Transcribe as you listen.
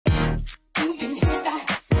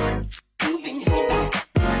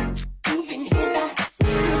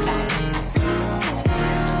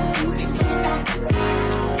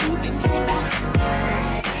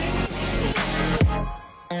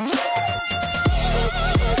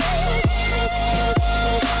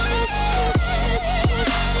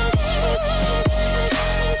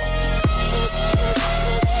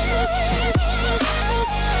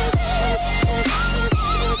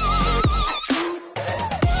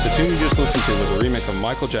The tune you just listened to was a remake of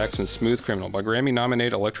Michael Jackson's Smooth Criminal by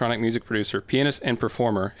Grammy-nominated electronic music producer, pianist, and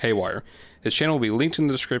performer Haywire. His channel will be linked in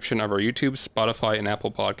the description of our YouTube, Spotify, and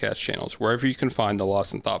Apple Podcast channels, wherever you can find the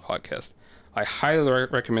Lost in Thought podcast. I highly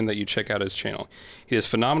recommend that you check out his channel. He does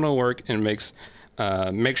phenomenal work and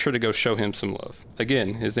make sure to go show him some love.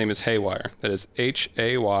 Again, his name is Haywire. That is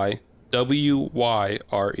Haywyre.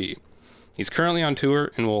 He's currently on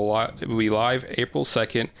tour and will be live April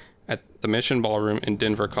 2nd at the Mission Ballroom in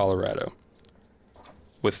Denver, Colorado.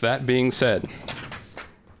 With that being said,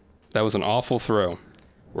 that was an awful throw.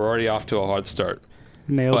 We're already off to a hard start.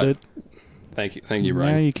 Nailed it. Thank you,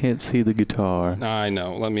 Brian. Now you can't see the guitar. I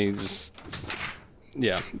know. Let me just...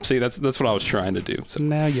 Yeah. See, that's what I was trying to do. So,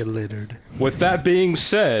 now you're littered. with that being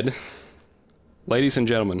said, ladies and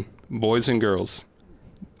gentlemen, boys and girls,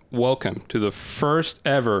 welcome to the first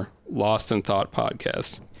ever Lost in Thought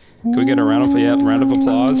podcast. Can we get a round of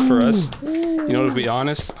applause for us? You know, to be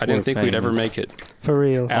honest, I didn't think we'd ever make it. For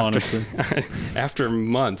real. Honestly. After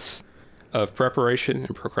months of preparation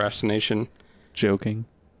and procrastination, Joking.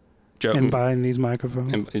 And buying these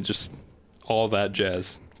microphones. and it just all that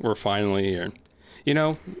jazz, we're finally here. You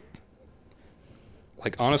know,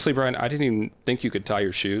 like honestly, Brian, I didn't even think you could tie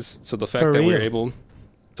your shoes. So the fact For that we're real. able to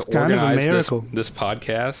It's kind of a organize miracle. this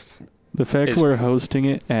podcast, The fact It's- we're hosting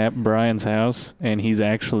it at Brian's house and he's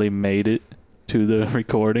actually made it to the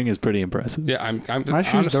recording is pretty impressive. yeah, I'm My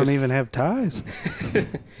shoes honestly, don't even have ties.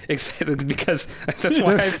 excited because that's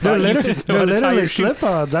why I thought you didn't know they're how to tie literally your shoes.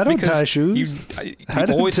 slip-ons. I don't Because tie shoes. You I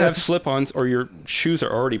don't always have tie- slip-ons, or your shoes are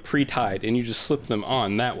already pre-tied, and you just slip them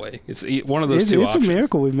on that way. It's one of those two It's a options.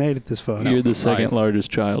 miracle we made it this far. You're the second largest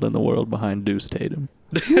child in the world behind Deuce Tatum.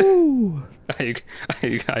 Woo!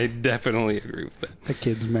 I definitely agree with that. That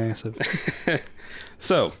kid's massive.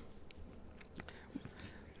 So,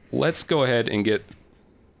 let's go ahead and get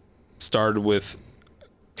started with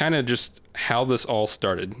kind of just how this all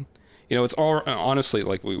started. You know, it's all, honestly,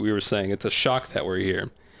 like we were saying, it's a shock that we're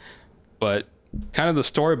here. But kind of the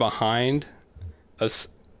story behind us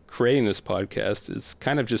creating this podcast is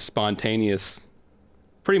kind of just spontaneous,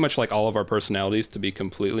 pretty much like all of our personalities, to be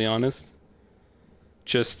completely honest.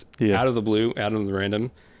 Just out of the blue, out of the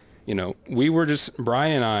random. You know, we were just,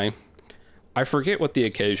 Brian and I forget what the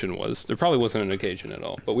occasion was. There probably wasn't an occasion at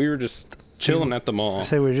all, but we were just chilling at the mall. I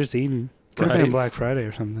say we're just eating. Could have Right. been Black Friday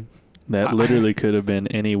or something. That literally could have been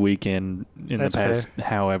any weekend in the That's past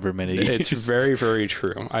however many years. It's very, very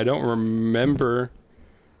true. I don't remember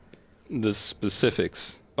the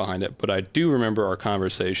specifics behind it, but I do remember our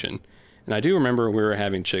conversation. And I do remember we were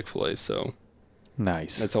having Chick-fil-A, so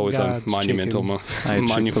nice. that's always God's a monumental, chicken. I had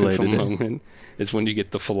monumental Chick-fil-A today. moment is when you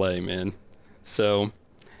get the filet, man. So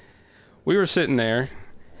we were sitting there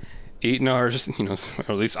eating ours, you know, or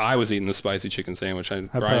at least I was eating the spicy chicken sandwich. I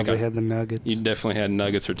probably had the nuggets. You definitely had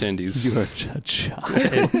nuggets or tendies. You are a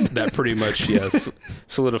child. That pretty much, yes,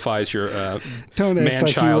 solidifies your Don't act like you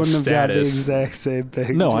man-child wouldn't have got the status. exact same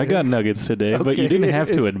thing. No, I got nuggets today, but you didn't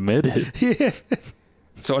have to admit it. Yeah.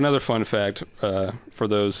 So another fun fact for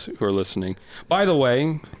those who are listening. By the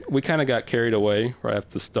way, we kind of got carried away right at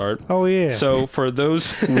the start. Oh, yeah. So for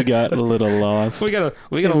those, We got a little lost. we got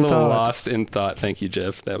a In little thought. lost in thought. Thank you,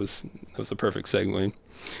 Jeff. That was a perfect segue.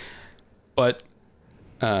 But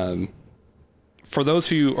for those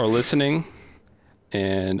who are listening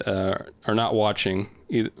and are not watching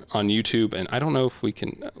either on YouTube, and I don't know if we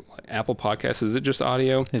can Apple Podcasts. Is it just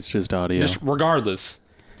audio? It's just audio. Just regardless.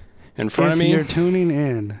 In front if of me, you're tuning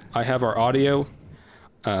in, I have our audio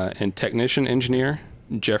and technician engineer,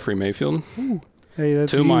 Jeffrey Mayfield. hey,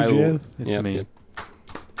 that's To you, my Jeff. It's me. Yep.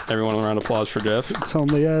 Everyone, a round of applause for Jeff. It's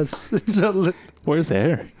only us. It's only, Where's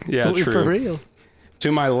Eric? Yeah, for true. real.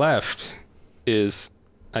 To my left is,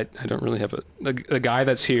 I don't really have the guy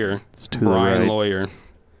that's here, It's to the Brian right. Lawyer.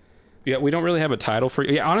 Yeah, we don't really have a title for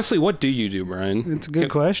you. Yeah, honestly, what do you do, Brian? It's a good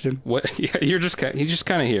question. What? Yeah, he's just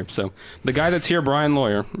kind of here. So the guy that's here, Brian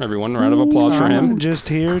Lawyer. Everyone, a round of applause for I'm him. just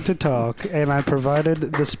here to talk, and I provided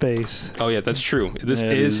the space. Oh yeah, that's true. This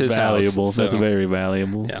That is his valuable. house. That's so- very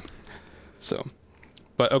valuable. Yeah. So,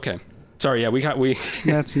 but okay. Sorry. Yeah, we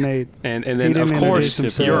That's Nate. and He then didn't of course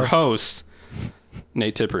introduce himself. your host,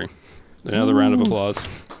 Nate Tippery. Another round of applause.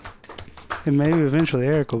 And maybe eventually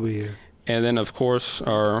Eric will be here. And then of course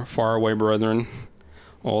our faraway brethren,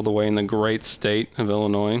 all the way in the great state of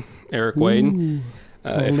Illinois, Eric Wade. Ooh,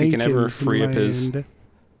 If he can ever Lincoln's free up his land.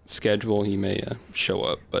 schedule, he may show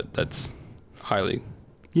up. But that's highly.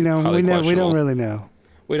 You know, highly we don't questionable. really know.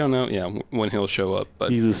 We don't know. Yeah, when he'll show up.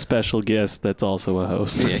 But He's a special guest that's also a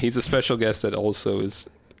host. yeah, he's a special guest that also is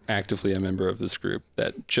actively a member of this group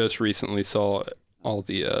that just recently saw all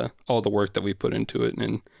the work that we put into it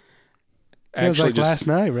and It was like last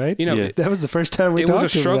night, right? You know, Yeah. That was the first time we it talked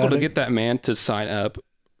was a struggle about to it. get that man to sign up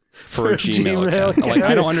for For a a Gmail Gmail account. Like,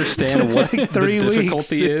 I don't understand what like the 3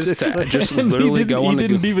 difficulty weeks is to just And literally go on he the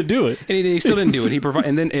didn't even do it. And he still didn't do it.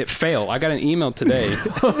 And then it failed. I got an email today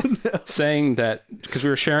saying that because we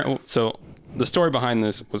were sharing. So the story behind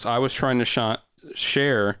this was I was trying to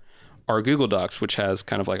share our Google Docs, which has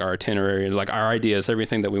kind of like our itinerary, like our ideas,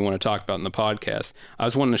 everything that we want to talk about in the podcast. I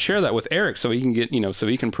was wanting to share that with Eric so he can get, so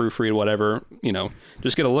he can proofread whatever,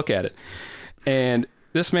 just get a look at it. And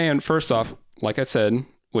this man, first off, like I said,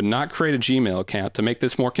 would not create a Gmail account to make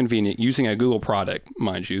this more convenient using a Google product,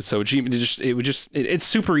 mind you. So it's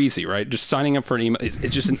super easy, right? Just signing up for an email. It's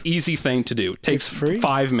just an easy thing to do. It takes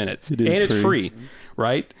 5 minutes. It's free,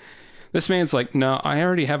 right? This man's like, no, I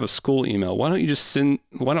already have a school email. Why don't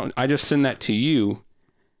I just send that to you?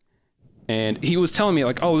 And he was telling me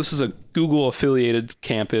like, oh, this is a Google affiliated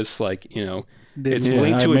campus. Like, it's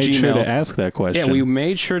linked to a Gmail. I made sure to ask that question. Yeah, we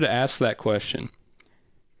made sure to ask that question.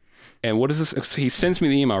 And what is this? He sends me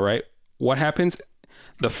the email, right? What happens?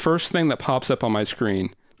 The first thing that pops up on my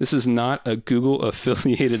screen, this is not a Google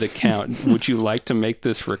affiliated account. Would you like to make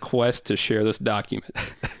this request to share this document?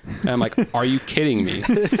 And I'm like, are you kidding me?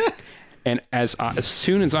 And as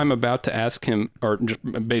soon as I'm about to ask him, or just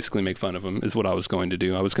basically make fun of him, is what I was going to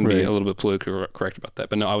do. I was going to be a little bit politically correct about that.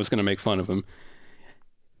 But no, I was going to make fun of him.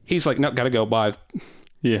 He's like, no, got to go, bye.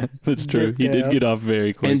 Yeah, that's true. He did get off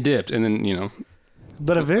very quick. And dipped. And then,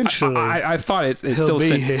 But eventually, I thought it he'll still be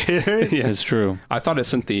sent. here. Yeah, It's true. I thought it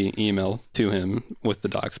sent the email to him with the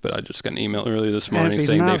docs, but I just got an email earlier this And morning if he's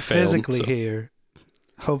saying they not failed. physically so- here,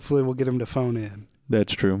 hopefully we'll get him to phone in.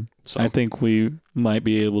 That's true. So I think we might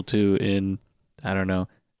be able to, in, I don't know,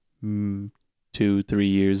 2-3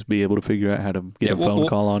 years, be able to figure out how to get a phone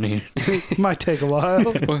call on here. Might take a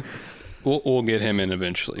while. we'll get him in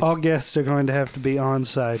eventually. All guests are going to have to be on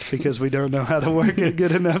site because we don't know how to work it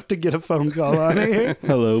good enough to get a phone call on here.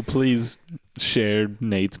 Hello, please share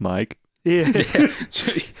Nate's mic. Yeah.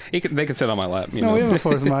 They can sit on my lap. No, we have a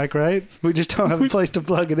fourth mic, right? We just don't have a place to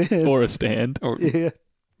plug it in. Or a stand. Yeah.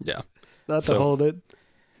 Yeah. Not So- to hold it.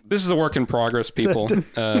 This is a work in progress, people.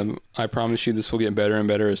 I promise you this will get better and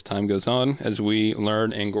better as time goes on, as we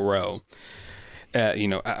learn and grow.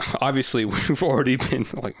 Obviously, we've already been,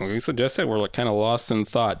 like we suggested, we're like kind of lost in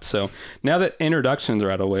thought. So now that introductions are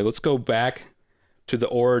out of the way, let's go back to the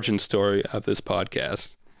origin story of this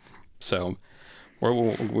podcast. So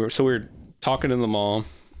we're talking in the mall,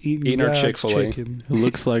 eating our God's Chick-fil-A. chicken. It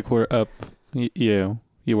looks like we're up. Yeah,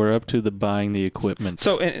 you were up to the buying the equipment.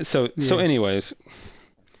 So Yeah. anyways,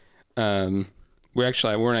 we're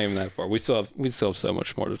not even that far. We still have so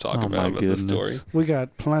much more to talk about this story. We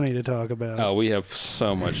got plenty to talk about. Oh, we have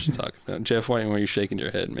so much to talk about. Jeff, why are you shaking your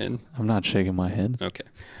head, man? I'm not shaking my head. Okay.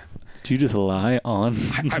 Did you just lie on?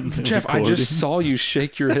 Jeff, I just saw you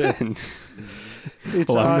shake your head. It's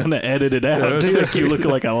Well, I'm on going to edit it out to make you look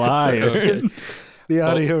like a liar. Okay. the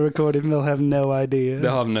audio recording. They'll have no idea.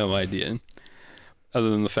 They'll have no idea, other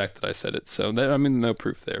than the fact that I said it. So, no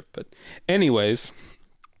proof there. But anyways,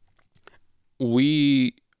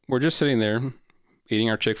 we were just sitting there eating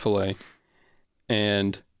our Chick-fil-A,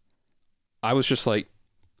 and I was just like,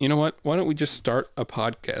 you know what? Why don't we just start a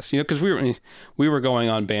podcast? Because we were going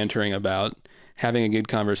on bantering about having a good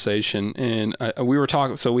conversation, and we were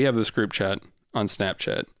talking. So we have this group chat on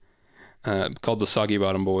Snapchat called the Soggy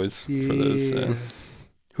Bottom Boys, for those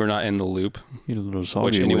who are not in the loop. You little soggy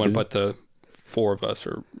Which anyone with it. but the four of us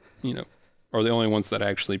are the only ones that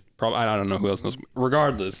actually probably, I don't know who else knows.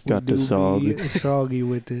 Regardless. Got the sog. Soggy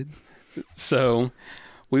with it. So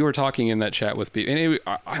we were talking in that chat with people, and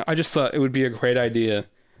I just thought it would be a great idea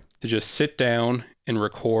to just sit down and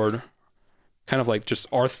record kind of like just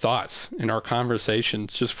our thoughts and our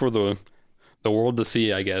conversations just for the world to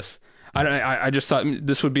see, I guess. I just thought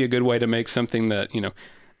this would be a good way to make something that,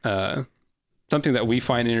 something that we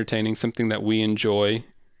find entertaining, something that we enjoy,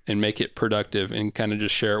 and make it productive and kind of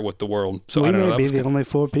just share it with the world. So we I don't know. may That be was the only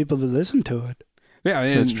 4 people that listen to it. yeah, I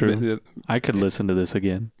mean, That's true. I could listen to this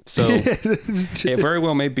again. So it very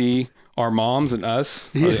well may be our moms and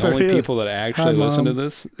us are Yeah, the for only real. people that actually Hi, listen to Mom.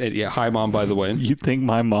 this. Yeah, hi, Mom, by the way. You think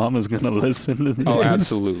my mom is going to listen to this? Oh,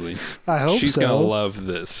 absolutely. I hope She's so. going to love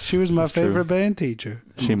this. She was my That's true. favorite band teacher.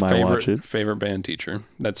 She might watch it. Favorite band teacher.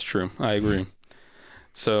 That's true. I agree.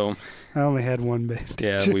 So, I only had one band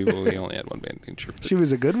yeah, teacher. we only had one band teacher. She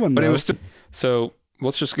was a good one, But though. it was so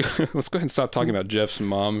let's go ahead and stop talking about Jeff's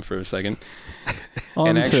mom for a second.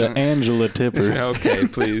 On And to actually- Angela Tipper. Okay,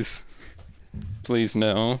 please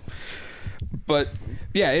no. But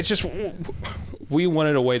yeah, it's just we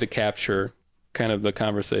wanted a way to capture kind of the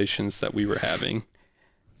conversations that we were having,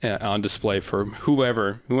 on display for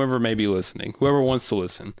whoever may be listening, whoever wants to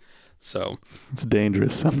listen. So It's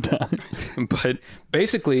dangerous sometimes. but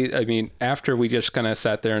basically, I mean, after we just kind of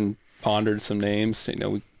sat there and pondered some names,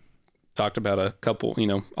 we talked about a couple,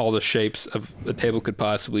 all the shapes of a table could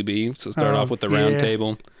possibly be. So start off with the round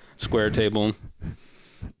table, square table,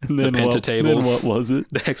 And then the pentatable. Then what was it?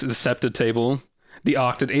 the septatable, the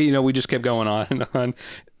octet. We just kept going on and on.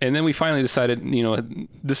 And then we finally decided,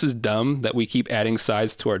 this is dumb that we keep adding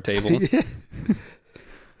sides to our table.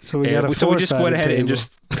 So we got a so we just went ahead table. and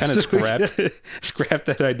just kind of scrapped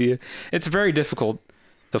that idea. It's very difficult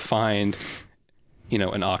to find, an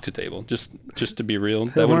octet table. Just to be real,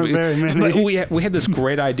 There weren't very many. But we had this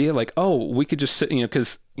great idea, like, we could just sit,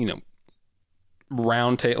 because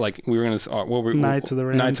round table, like we were gonna Knights of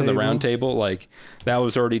the Round Table, like that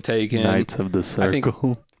was already taken. Knights of the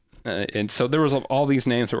Circle. And so there was all these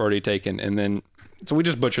names were already taken, and then so we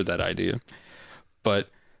just butchered that idea. But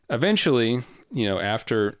eventually,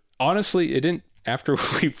 after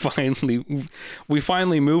we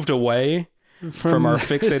finally moved away from our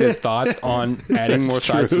fixated thoughts on adding more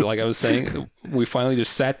sides. Like I was saying, we finally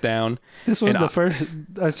just sat down. This was the first.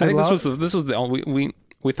 I think this was the only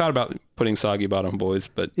we thought about putting Soggy Bottom Boys,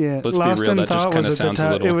 but yeah, let's Lost be real, in that just Thought kind of was at sounds the a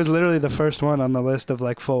time. little. It was literally the first one on the list of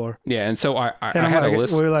like 4. Yeah, and so I And had like, a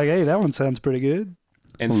list. we were like, hey, that one sounds pretty good.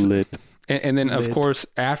 And Lit. And then, of Lit. course,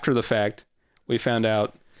 after the fact, we found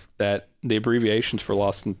out that the abbreviations for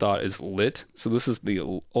Lost in Thought is LIT. So this is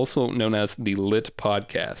also known as the LIT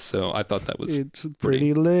podcast. So I thought that was It's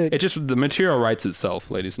pretty lit. It just, the material writes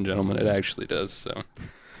itself, ladies and gentlemen. It actually does. So,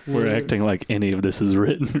 We're acting like any of this is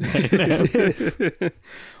written right now.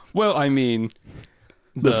 well, I mean,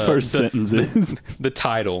 The first sentence is the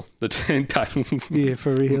title. The title. Yeah,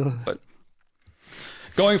 for real. But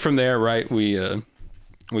going from there, right? We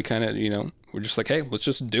kind of, we're just like, hey, let's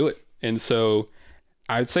just do it. And so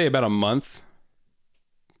I'd say about a month.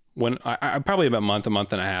 When I probably about a month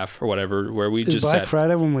and a half or whatever, where we Is just Black sat.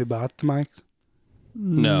 Friday when we bought the mics?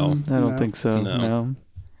 No. I don't No. think so. No. No.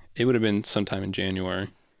 It would have been sometime in January.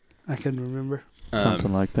 I couldn't remember.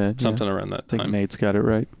 Something like that. yeah. Something around that I think time. Nate's got it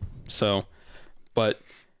right. So, but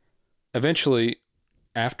eventually,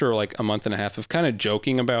 after like a month and a half of kind of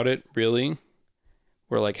joking about it, really,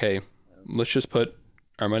 we're like, hey, let's just put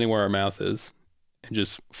our money where our mouth is and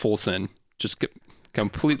just full send, just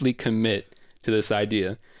completely commit to this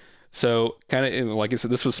idea. So, kind of like I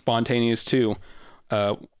said, this was spontaneous too.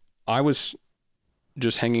 I was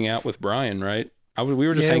just hanging out with Brian, right? We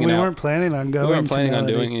were just hanging we out. weren't planning on going. We weren't to planning on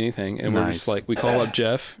Melody. doing anything, and we're just Nice. like, we call up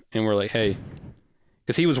Jeff, and we're like, hey,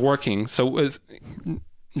 because he was working. So it was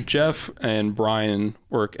Jeff and Brian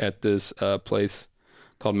work at this place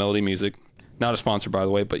called Melody Music. Not a sponsor, by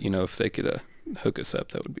the way, but if they could hook us up,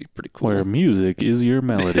 that would be pretty cool. Where music is your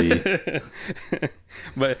melody.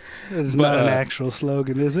 But It's But, not an actual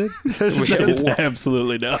slogan, is it? It's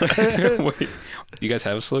absolutely not. wait, do you guys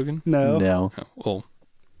have a slogan? No. No. Oh, well,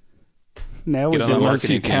 Now we Get on the do. Unless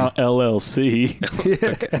you marketing count LLC.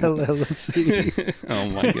 LLC. oh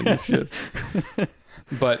my goodness. Shit.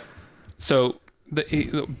 But so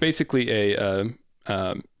basically a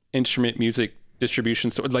instrument music distribution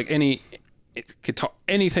store, like anything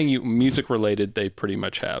music related, they pretty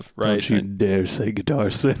much have, right? Don't you dare say Guitar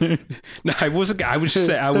Center. No, I was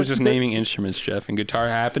just naming instruments, Jeff, and guitar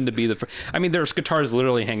happened to be the first. I mean, there's guitars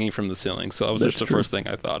literally hanging from the ceiling, so that was That's just the true. first thing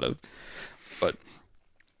I thought of.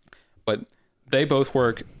 But they both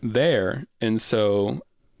work there, and so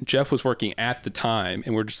Jeff was working at the time,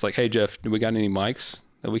 and we're just like, hey, Jeff, do we got any mics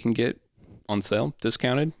that we can get on sale,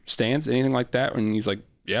 discounted, stands, anything like that? And he's like,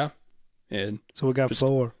 yeah. And So we got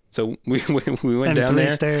 4. so we went And down 3 there,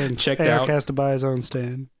 stands. checked Eric out. has to buy his own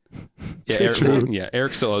stand. Yeah, True.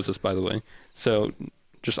 Eric still owes us, by the way. So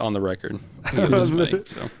just on the record, he owes us money.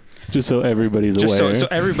 So Just so everybody's just aware, so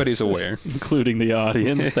everybody's aware. including the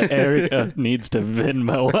audience, that Eric needs to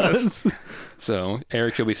Venmo us. So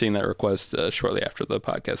Eric, you'll be seeing that request shortly after the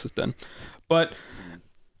podcast is done. But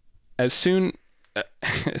as soon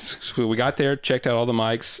as we got there, checked out all the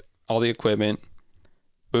mics, all the equipment,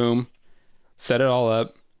 boom, set it all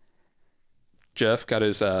up. Jeff got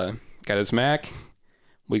his Mac.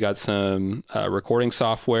 We got some recording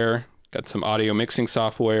software, got some audio mixing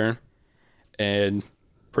software, and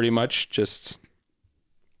pretty much just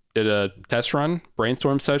did a test run,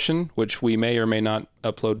 brainstorm session, which we may or may not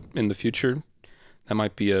upload in the future. That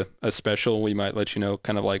might be a special. We might let you know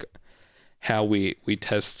kind of like how we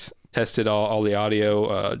tested all the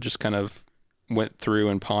audio, just kind of went through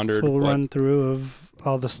and pondered Full run through of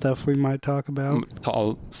all the stuff we might talk about.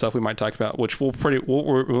 all stuff we might talk about, which we'll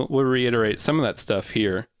reiterate some of that stuff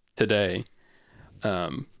here today.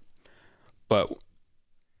 But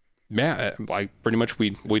yeah, like pretty much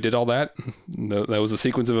we did all that. That was a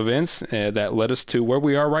sequence of events that led us to where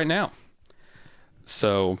we are right now.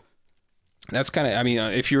 So that's kind of, I mean,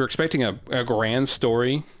 if you're expecting a grand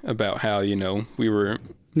story about how, we were...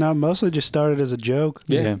 No, mostly just started as a joke.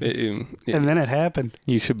 Yeah. And then it happened.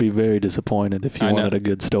 You should be very disappointed if you wanted a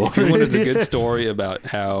good story. If you wanted a good story about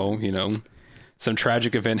how, some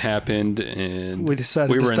tragic event happened and we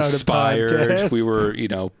decided we were to start inspired. a podcast. We were,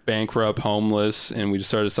 debankrupt, homeless, and we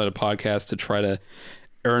decided to start a podcast to try to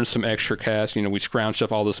earn some extra cash. We scrounged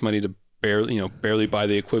up all this money to barely buy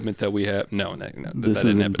the equipment that we have. No, this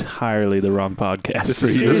is entirely the wrong podcast for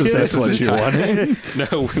you. That's what you're wanting.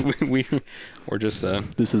 No, we're just.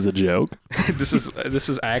 This is a joke. This is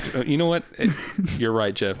you know what? You're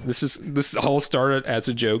right, Jeff. This all started as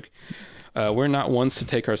a joke. We're not ones to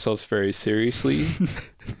take ourselves very seriously,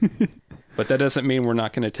 but that doesn't mean we're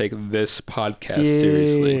not going to take this podcast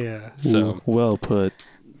seriously. Yeah. So well put.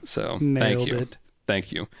 So Nailed it.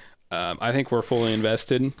 Thank you. I think we're fully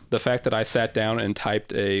invested. The fact that I sat down and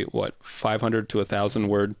typed a 500 to 1,000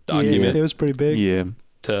 word document. Yeah, it was pretty big. Yeah.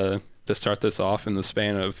 To start this off in the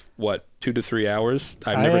span of 2 to 3 hours.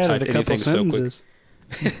 I've never typed anything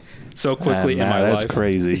so quickly in my life. That's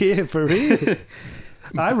crazy. Yeah, for real.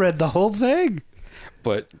 I read the whole thing.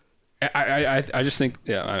 But I just think,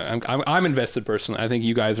 I'm invested personally. I think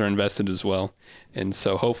you guys are invested as well, and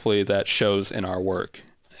so hopefully that shows in our work.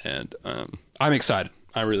 And I'm excited.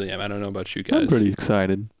 I really am. I don't know about you guys. I'm pretty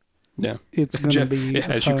excited. Yeah, it's gonna be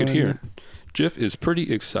as fun. you could hear. Jeff is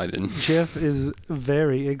pretty excited. Jeff is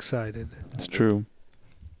very excited. It's true.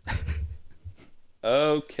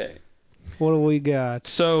 Okay. What do we got?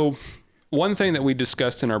 So, one thing that we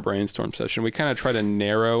discussed in our brainstorm session, we kind of try to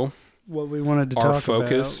narrow what we wanted to our talk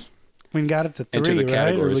focus about. We got it to 3, into the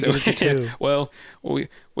categories. Right? Or we get it to 2? Well, we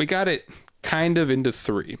got it kind of into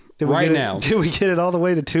 3 Did we get it all the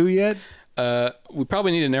way to 2 yet? We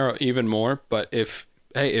probably need to narrow even more. But if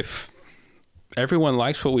everyone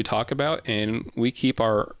likes what we talk about and we keep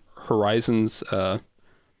our horizons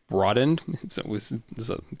broadened, is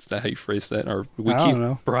that how you phrase that? Or we I keep don't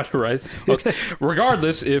know. broad horizons. Okay.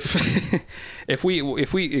 Regardless, if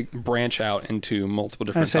we branch out into multiple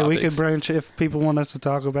different I say topics, we could branch if people want us to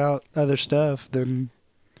talk about other stuff. Then,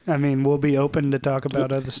 I mean, we'll be open to talk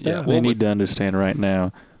about other stuff. They need to understand right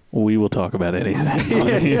now. We will talk about anything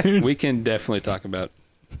on here. We can definitely talk about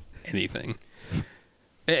anything.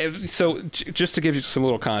 So, just to give you some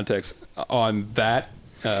little context on that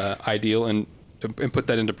ideal and put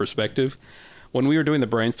that into perspective, when we were doing the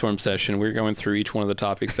brainstorm session, we were going through each one of the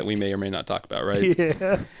topics that we may or may not talk about, right?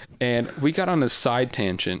 Yeah. And we got on a side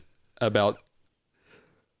tangent about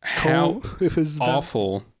how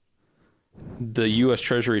awful the U.S.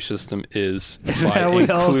 Treasury system is by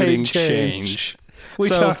including change. We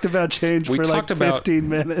talked about change for like 15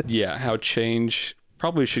 minutes. Yeah, how change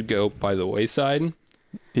probably should go by the wayside.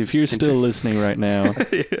 If you're still listening right now,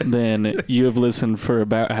 then you have listened for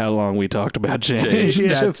about how long we talked about change.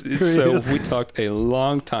 So we talked a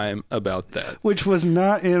long time about that. Which was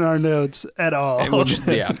not in our notes at all.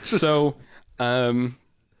 So we're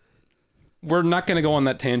not going to go on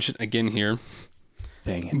that tangent again here.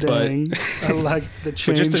 Dang it. But I like the change.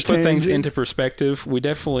 But just to put things into perspective, we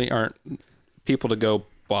definitely aren't people to go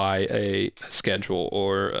by a schedule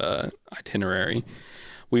or itinerary.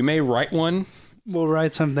 We may write one. We'll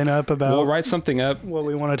write something up about. We'll write something up. What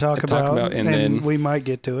we want to talk about, and then we might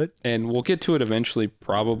get to it. And we'll get to it eventually,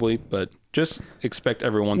 probably. But just expect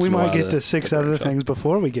every once in a while. We might get to 6 other things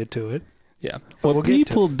before we get to it. Yeah. What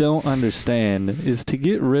people don't understand is to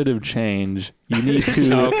get rid of change, you need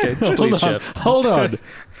to. Okay, please, Jeff. Hold on.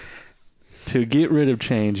 To get rid of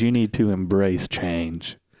change, you need to embrace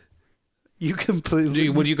change. You completely.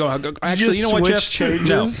 Would you go? Actually, you know what, Jeff?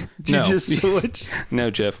 Changes? No. You just switch. No,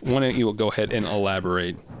 Jeff. Why don't you go ahead and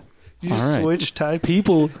elaborate? You switch type.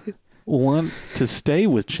 People want to stay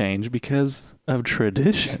with change because of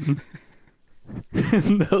tradition.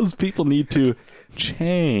 And those people need to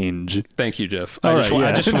change. Thank you, Jeff. I just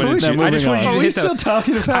wanted you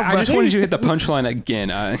to hit the punchline again.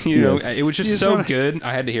 It was just so good.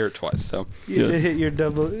 I had to hear it twice. So you had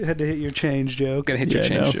to hit your change joke. Gotta hit your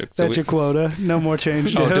change joke. That's your quota. No more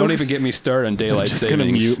change jokes. Don't even get me started on daylight savings. I'm just gonna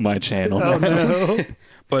mute my channel. Oh no.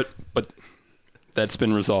 But that's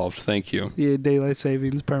been resolved. Thank you. Yeah, daylight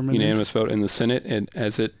savings permanent. Unanimous vote in the Senate, and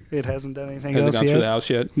it hasn't done anything has else it gone yet? through the House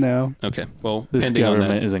yet? No. Okay. Well, this pending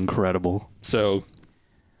government on that. is incredible. So,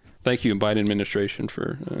 thank you, Biden administration,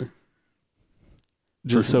 for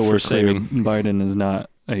just so we're clear. saving. Biden is not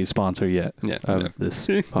a sponsor yet Yeah, of no. this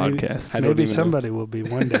podcast. I don't Maybe even know. somebody will be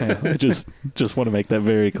one day. I just want to make that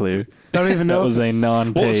very clear. Don't even That know. was a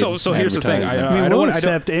non-paid. so here's the thing. advertisement. I mean, I don't we'll wanna- I don't-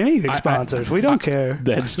 accept any I- sponsors. We don't care.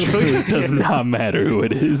 That's true. It does not matter who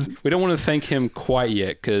it is. We don't want to thank him quite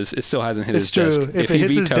yet because it still hasn't hit It's his true. desk. If it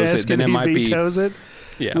hits his desk then and it he might be. vetoes it,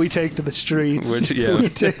 Yeah. we take to the streets. Which, yeah. We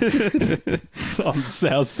take- On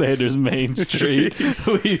South Sanders Main Street,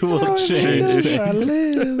 we will Oh, change man, I things.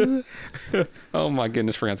 live. Oh my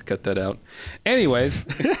goodness, forgot to cut that out. Anyways,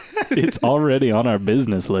 It's already on our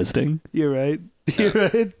business listing. You're right. You're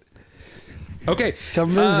right. okay.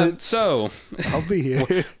 Come visit. So I'll be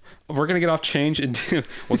here. we're gonna get off change and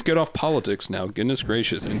let's get off politics now. Goodness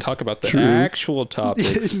gracious, and talk about the True. actual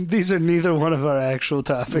topics. These are neither one of our actual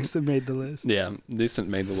topics that made the list. Yeah, this didn't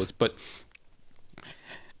make the list, but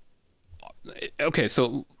okay.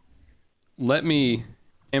 So let me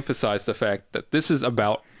emphasize the fact that this is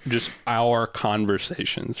about just our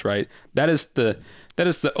conversations, right? That is the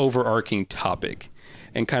overarching topic,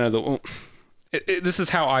 and kind of this is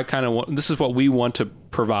how I kind of want. This is what we want to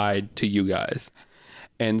provide to you guys,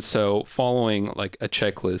 and so following like a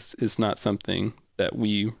checklist is not something that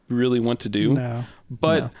we really want to do. No.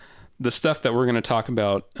 But No. the stuff that we're going to talk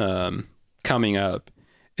about coming up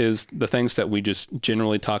is the things that we just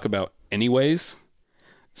generally talk about anyways.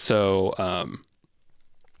 So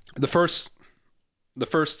the first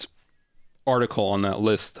article on that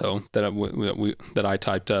list, though, that I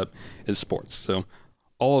typed up is sports. So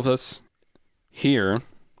all of us here,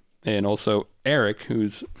 and also Eric,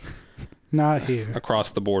 who's Not here.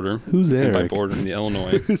 across the border, Who's and by Eric? border, the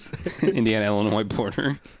Illinois, Indiana-Illinois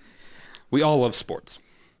border, we all love sports.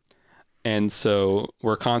 And so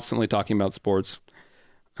we're constantly talking about sports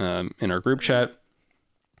in our group chat,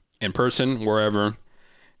 in person, wherever.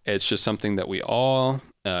 It's just something that we all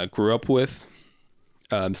grew up with,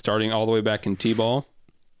 starting all the way back in T-ball.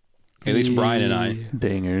 At least Brian and I.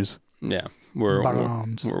 Dingers. Yeah, we're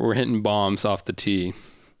Bombs. we're hitting bombs off the tee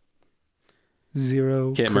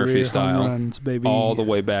Zero Kent career Murphy home style, runs, baby. all the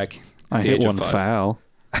way back. I at the hit age of one 5. foul,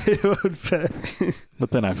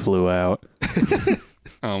 but then I flew out.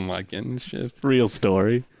 Oh my goodness, Jeff. Real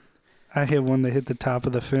story. I hit one that hit the top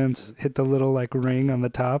of the fence, hit the little like ring on the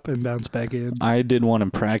top, and bounced back in. I did one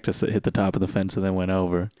in practice that hit the top of the fence and then went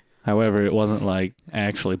over. However, it wasn't like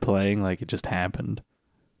actually playing, like it just happened.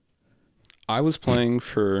 I was playing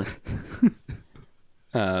for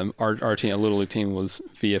our team. A little league team was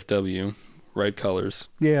VFW, Red Colors,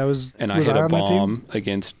 Yeah, I was. and I was hit a on that team? bomb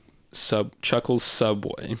against Chuckles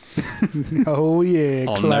Subway. Oh yeah,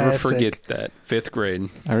 I'll classic. never forget that. 5th grade.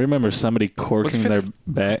 I remember somebody corking fifth- their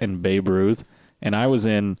bat in Babe Ruth, and I was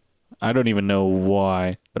in, I don't even know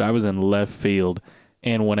why, but I was in left field.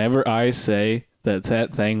 And whenever I say that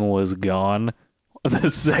that thing was gone, the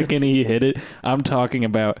second he hit it, I'm talking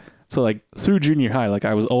about, so like through junior high, like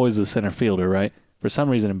I was always the center fielder, right? For some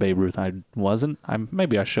reason in Babe Ruth, I wasn't.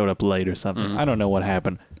 Maybe I showed up late or something. Mhm. I don't know what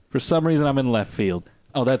happened. For some reason, I'm in left field.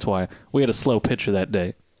 Oh, that's why. We had a slow pitcher that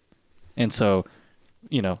day. And so,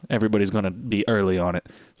 you know, everybody's going to be early on it.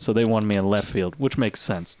 So they wanted me in left field, which makes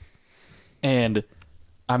sense. And,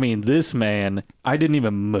 I mean, this man, I didn't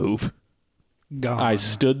even move. Gone. I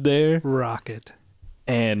stood there, Rocket.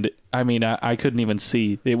 and, I mean, I couldn't even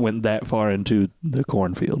see. It went that far into the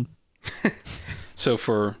cornfield. So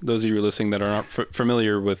for those of you listening that are not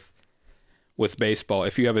familiar with baseball,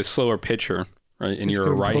 if you have a slower pitcher, right, and It's you're a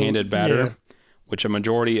gonna pull- right-handed batter, yeah. which a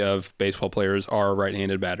majority of baseball players are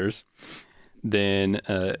right-handed batters, then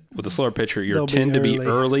with a slower pitcher, you They'll be tend to be early.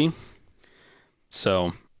 early.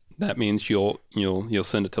 So that means you'll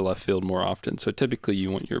send it to left field more often. So typically,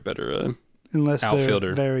 you want your better Unless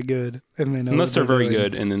outfielder. they're very good and they know unless what they're very doing.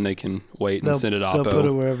 good, and then they can wait and They'll, send it they'll oppo. put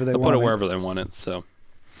it wherever they They'll want. put it it. wherever they want it. So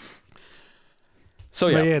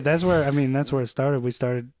But yeah. yeah, that's where it started. We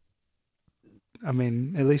started. I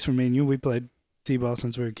mean, at least for me and you, we played t-ball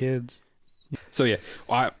since we were kids. So yeah,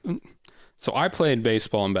 I played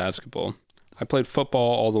baseball and basketball. I played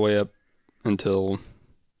football all the way up until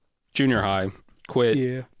junior high. Quit,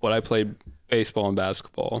 Yeah, but I played baseball and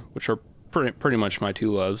basketball, which are pretty much my two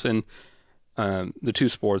loves, and the two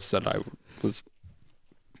sports that I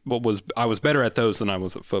was better at those than I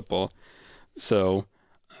was at football. So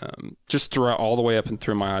just throughout all the way up and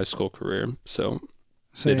through my high school career. So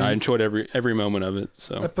same. I enjoyed every moment of it. I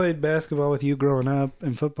So played basketball with you growing up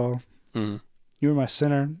and football. mhm. You were my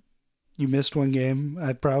center. You missed one game.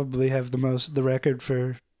 I probably have the record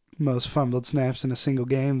for most fumbled snaps in a single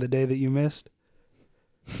game. The day that you missed,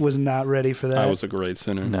 was not ready for that. I was a great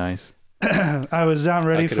center. Nice. I was not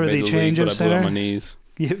ready I could for have the made change league, of but I blew out my center. knees.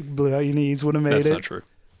 You blew out your knees. Would have made That's it. not true.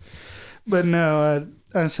 But no,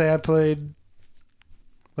 I say I played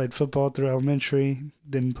Played football through elementary.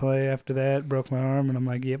 Didn't play after that. Broke my arm, and I'm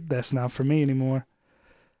like, yep, that's not for me anymore.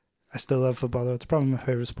 I still love football, though. It's probably my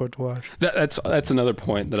favorite sport to watch. That's another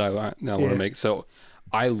point that I want to make. So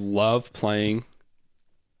I love playing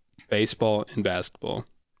baseball and basketball.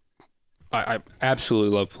 I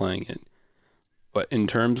absolutely love playing it. But in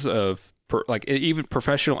terms of even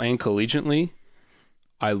professional and collegiately,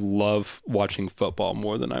 I love watching football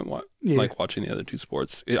more than I like watching the other two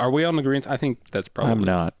sports. Are we on agreement? I think that's probably. I'm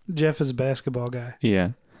not. Jeff is a basketball guy.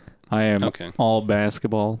 Yeah. I am all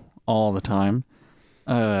basketball all the time.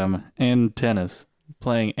 And tennis,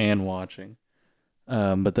 playing and watching.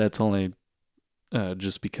 But that's only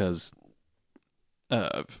just because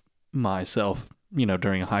of myself,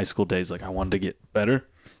 during high school days, like I wanted to get better.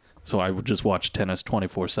 So I would just watch tennis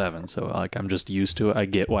 24/7. So like I'm just used to it. I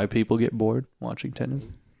get why people get bored watching tennis.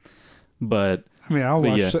 But I mean, I'll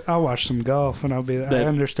watch some golf, and I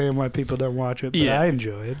understand why people don't watch it, but I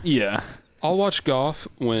enjoy it. Yeah. I'll watch golf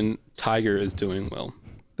when Tiger is doing well.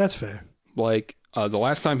 That's fair. Like the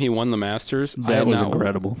last time he won the Masters, that was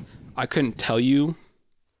incredible. I couldn't tell you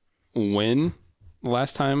when the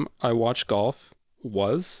last time I watched golf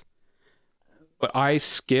was, but I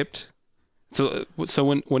skipped. So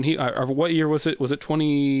when he what year was it? Was it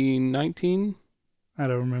 2019? I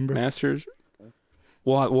don't remember. Masters.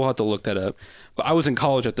 We'll have to look that up. But I was in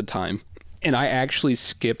college at the time, and I actually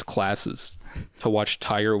skipped classes to watch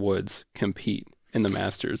Tiger Woods compete in the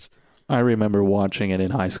Masters. I remember watching it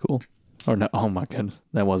in high school. Or no, oh my goodness,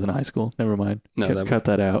 that wasn't high school. Never mind. No, cut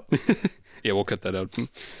that out. Yeah, we'll cut that out.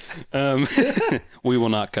 We will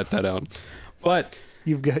not cut that out. But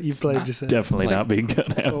you've played yourself. Definitely not being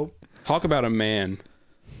cut out. Oh. Talk about a man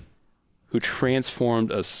who transformed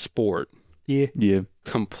a sport. Yeah.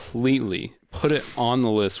 Completely. Put it on the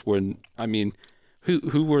list where, I mean,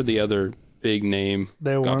 who were the other big name?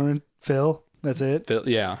 There weren't. Phil. That's it. Phil,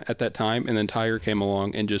 yeah, at that time. And then Tiger came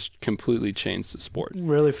along and just completely changed the sport.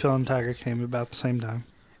 Really, Phil and Tiger came about the same time.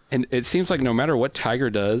 And it seems like no matter what Tiger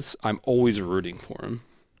does, I'm always rooting for him.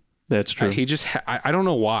 That's true. He just, I don't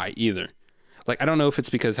know why either. Like, I don't know if it's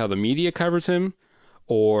because how the media covers him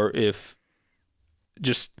or if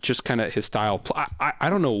just kind of his style. I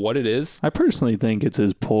don't know what it is. I personally think it's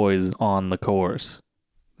his poise on the course.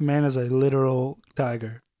 The man is a literal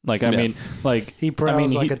tiger. Like, I mean, like... He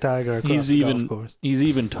prowls like a tiger across the golf course. He's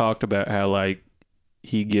even talked about how, like,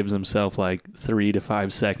 he gives himself, like, 3 to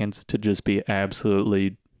 5 seconds to just be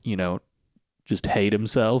absolutely, just hate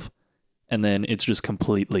himself. And then it's just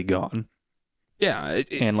completely gone. Yeah.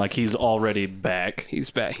 And, like, he's already back. He's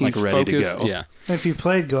back. He's like, ready focused. to go. Yeah. If you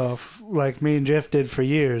played golf, like me and Jeff did for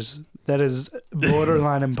years, that is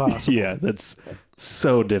borderline impossible. Yeah, that's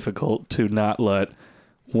so difficult to not let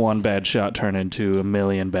one bad shot turn into a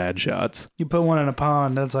million bad shots. You put one in a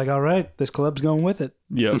pond, and it's like, all right, this club's going with it.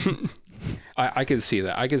 Yep. I could see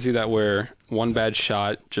that. I could see that where one bad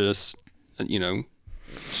shot just,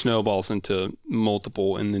 snowballs into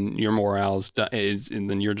multiple, and then your morale's done, and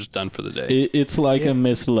then you're just done for the day. It's like a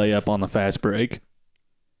missed layup on the fast break.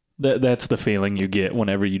 That's the feeling you get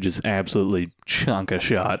whenever you just absolutely chunk a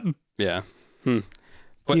shot. Yeah.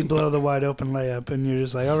 But, you blow the wide open layup, and you're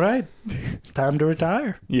just like, all right, time to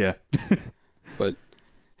retire. Yeah. But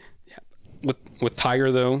yeah, with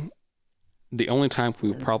Tiger though, the only time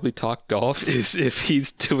we probably talk golf is if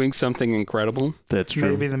he's doing something incredible. That's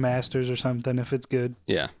true. Maybe the Masters or something if it's good.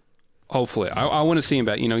 Yeah. Hopefully. I want to see him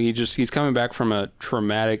back. He's coming back from a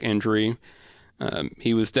traumatic injury.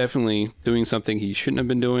 He was definitely doing something he shouldn't have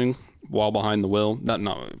been doing while behind the wheel. Not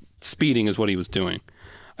speeding is what he was doing.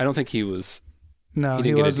 I don't think he was. No, he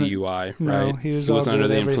didn't get a DUI, right? He was wasn't under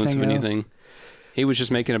the influence of else. anything. He was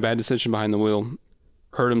just making a bad decision behind the wheel,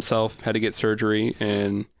 hurt himself, had to get surgery,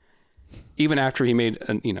 and even after he made,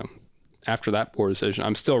 after that poor decision,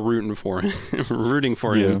 I'm still rooting for him.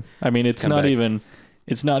 Him. I mean, it's not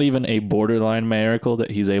even a borderline miracle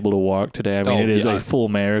that he's able to walk today. I mean, it is a full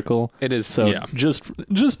miracle. It is. So yeah.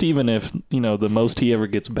 just even if the most he ever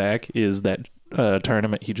gets back is that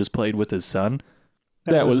tournament he just played with his son.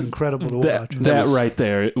 That was incredible to watch. That right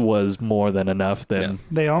there, it was more than enough. Then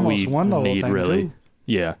they almost won the whole thing really. Too.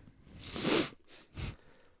 Yeah.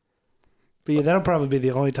 But yeah, that'll probably be the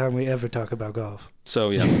only time we ever talk about golf. So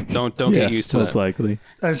yeah, don't get used to that. Most likely.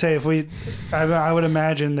 I'd say I would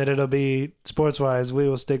imagine that it'll be sports wise. We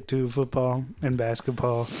will stick to football and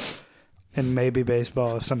basketball, and maybe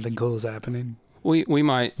baseball if something cool is happening. We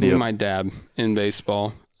might dab in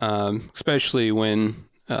baseball, especially when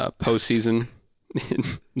postseason in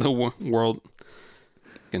the world.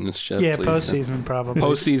 Goodness, Jeff, yeah, please. postseason probably.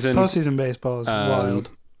 Postseason baseball is wild.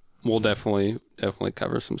 We'll definitely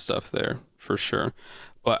cover some stuff there for sure.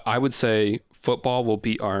 But I would say football will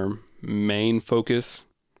be our main focus.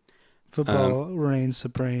 Football reigns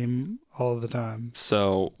supreme all the time.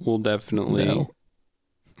 So we'll definitely, No.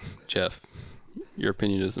 Jeff, your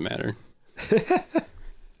opinion doesn't matter.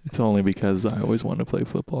 It's only because I always wanted to play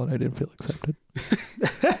football and I didn't feel accepted.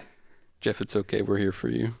 Jeff, it's okay. We're here for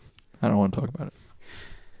you. I don't want to talk about it.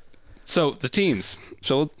 So the teams.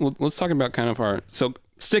 So let's talk about kind of our. So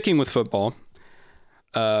sticking with football,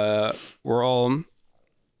 we're all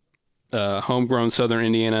homegrown Southern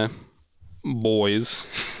Indiana boys.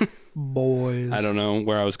 Boys. I don't know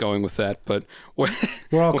where I was going with that, but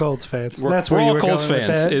We're all Colts fans. we're That's where all you were Colts going with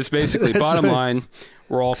fans. that. It's basically That's bottom right. line.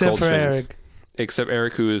 We're all Except Colts for fans, Eric. except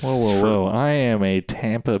Eric, who is Whoa. I am a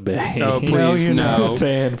Tampa Bay Oh, please, No, you're no.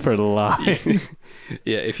 fan for life.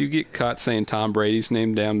 Yeah, if you get caught saying Tom Brady's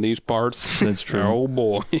name down these parts, That's true. oh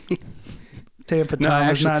boy. Tampa No, Tom is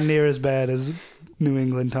actually- not near as bad as New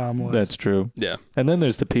England Tom was. That's true. Yeah. And then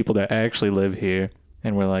there's the people that actually live here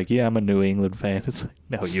and we're like, yeah, I'm a New England fan. It's like,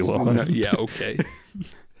 no, you won't. No, yeah, okay.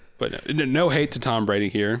 But no hate to Tom Brady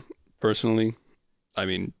here, personally. I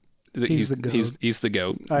mean, He's the GOAT. He's the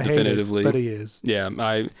GOAT, I definitively. hate it, but he is. Yeah,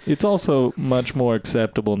 It's also much more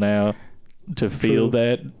acceptable now to feel True.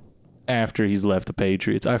 that after he's left the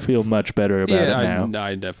Patriots. I feel much better about it now.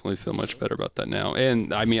 I definitely feel much better about that now.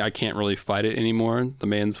 And I mean, I can't really fight it anymore. The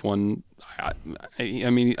man's won. I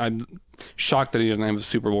mean, I'm shocked that he doesn't have a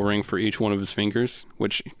Super Bowl ring for each one of his fingers,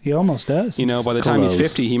 which, He almost does. you know, by the time he's close.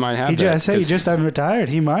 50, he might have he that. just said he 'cause- just unretired.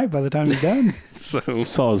 He might by the time he's done. so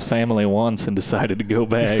Saw his family once and decided to go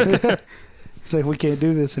back. It's like we can't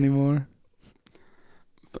do this anymore.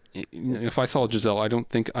 you know, if I saw Giselle, I don't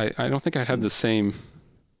think I'd have the same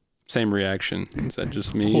reaction. Is that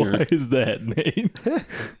just me? Or? Why is that, Nate?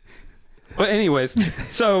 But anyways,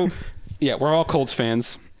 so yeah, we're all Colts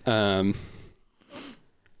fans.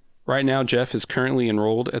 Right now, Jeff is currently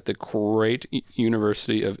enrolled at the great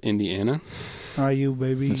University of Indiana, Are you,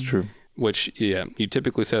 baby? That's true. which, yeah, you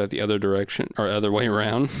typically say that the other direction or other way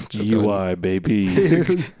around. So go ahead. UI,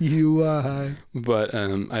 baby. UI. But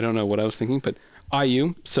I don't know what I was thinking, but IU.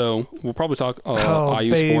 Oh, So we'll probably talk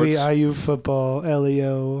IU baby, sports. IU football,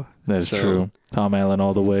 LEO. That's So- true. Tom Allen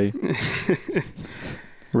all the way.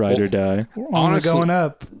 Ride or die. We're only Honestly- going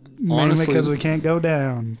up, mainly honestly- because we can't go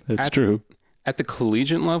down. That's At- true. At the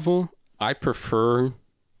collegiate level, I prefer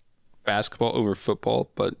basketball over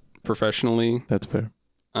football, but professionally, That's fair.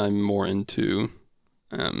 I'm more into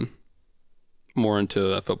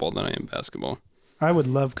football than I am basketball. I would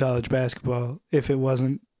love college basketball if it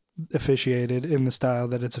wasn't officiated in the style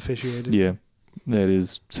that it's officiated. Yeah. That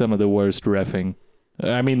is some of the worst reffing.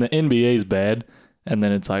 I mean, the NBA is bad, and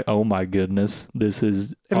then it's like, oh my goodness, this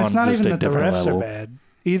is And on it's not just even a that the different refs level. are bad.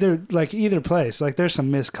 Either place. Like there's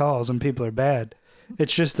some missed calls and people are bad.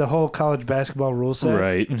 It's just the whole college basketball rule set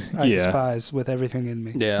Right. I yeah. despise with everything in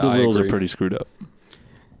me. Yeah, The I rules agree. are pretty screwed up.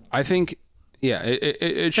 I think, yeah,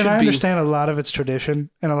 it should And I be. understand a lot of it's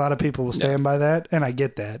tradition and a lot of people will stand by that and I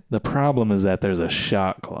get that. The problem is that there's a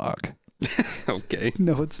shot clock. Okay,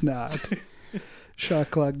 No, it's not.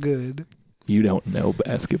 Shot clock good. You don't know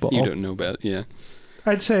basketball. you don't know about yeah.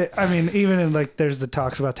 I'd say, I mean, even in like, there's the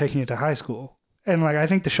talks about taking it to high school. And like, I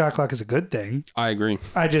think the shot clock is a good thing. I agree.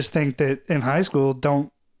 I just think that in high school,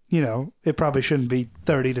 it probably shouldn't be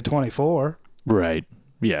 30 to 24, Right.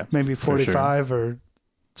 Yeah. maybe For sure. 45 or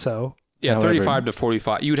so. Yeah, However, 35 to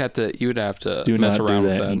 45. You'd have to Do mess not around do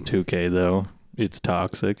with that in that. 2K, though. It's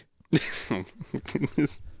toxic.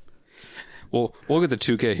 We'll get the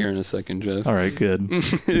 2K here in a second, Jeff. All right, good.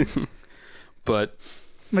 But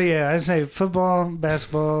But yeah, I'd say football,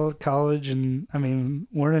 basketball, college, and I mean,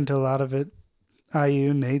 we're into a lot of it.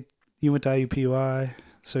 IU, Nate, you went to IUPUI,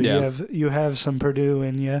 so Yeah. you have some Purdue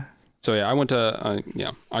in you. so yeah,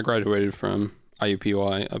 I graduated from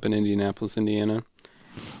IUPUI up in Indianapolis, Indiana,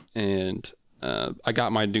 and I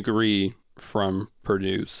got my degree from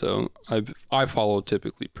Purdue. So I follow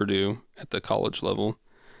typically Purdue at the college level.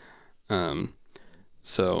 Are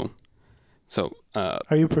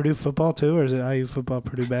you Purdue football too, or is it IU football,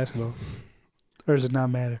 Purdue basketball, or does it not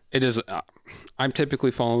matter? It is. I'm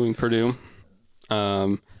typically following Purdue.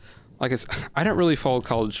 Like I don't really follow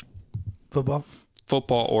college Football,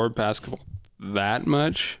 football or basketball that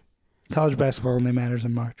much. college basketball only matters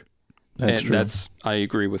in March. That's And true. I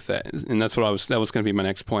agree with that, and that was going to be my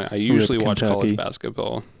next point. I usually watch Kentucky. college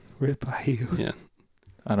basketball. Rip IU. Yeah.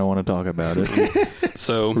 I don't want to talk about it.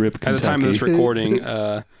 So Rip at the time of this Kentucky.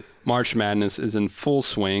 recording, March Madness is in full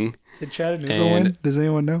swing. Did Chattanooga And- win? Does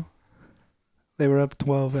anyone know? They were up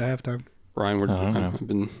 12 at halftime. Ryan, I don't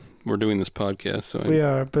know. we're doing this podcast, so We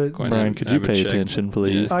are, but Go ahead. Brian, and could you have a pay check. attention,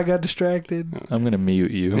 please? I got distracted. I'm going to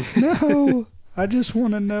mute you. No. I just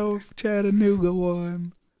want to know if Chattanooga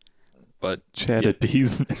won. But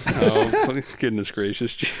Chattanooga. oh, goodness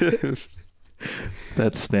gracious, Jeff.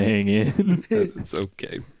 That's staying in. It's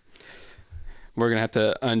okay. We're gonna have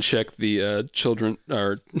to uncheck the children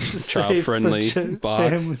or child-friendly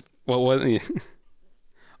box. What was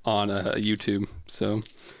on YouTube? So,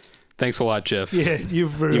 thanks a lot, Jeff. Yeah,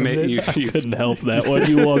 you've ruined it. I couldn't help that one.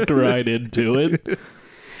 You walked right into it.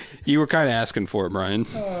 You were kind of asking for it, Brian.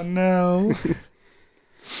 Oh no.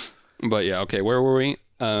 But yeah, okay. Where were we?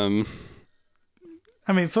 I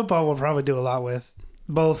mean, football we'll probably do a lot with.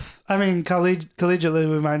 Both. I mean, collegiately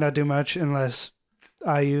we might not do much unless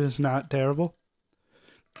IU is not terrible.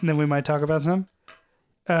 And then we might talk about some.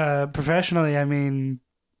 Professionally, I mean,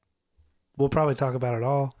 we'll probably talk about it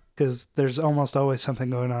all because there's almost always something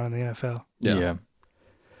going on in the NFL. Yeah.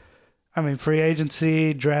 I mean, free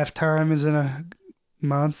agency, draft time is in a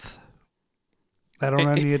month. That'll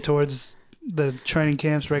run you towards the training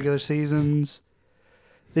camps, regular seasons.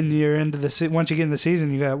 Then you're into once you get in the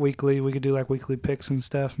season, you got weekly. We could do like weekly picks and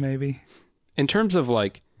stuff, maybe. In terms of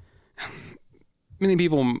like, many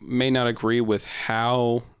people may not agree with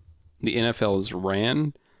how the NFL is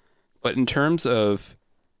ran, but in terms of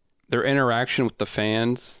their interaction with the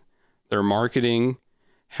fans, their marketing,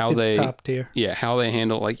 how It's top tier. Yeah, how they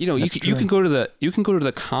handle, like, you That's can go to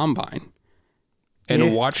the combine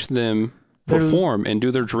and watch them perform and do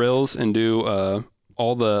their drills and do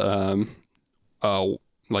all the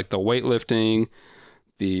like the weightlifting,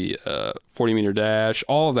 the 40-meter dash,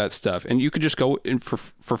 all of that stuff, and you could just go in for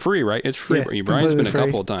free, right? It's free. Yeah, Brian's been a free.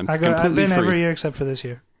 couple of times. I've been free. every year except for this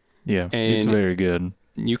year. Yeah, And it's very good.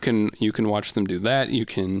 You can watch them do that. You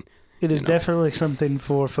can. It is definitely something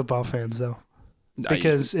for football fans, though,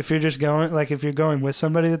 because if you're just going, like, if you're going with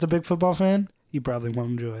somebody that's a big football fan, you probably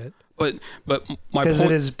won't enjoy it. But my because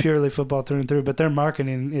point, it is purely football through and through. But their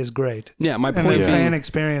marketing is great. Yeah, my And point their being, fan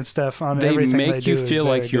experience stuff on they everything make they do you is feel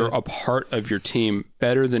very like you're good. a part of your team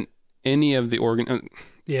better than any of the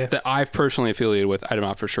that I've personally affiliated with. I'm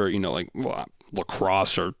not for sure, like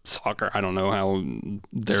lacrosse or soccer. I don't know how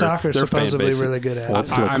soccer's their fan supposedly base. really good at. What's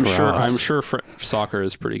it. I'm lacrosse? sure soccer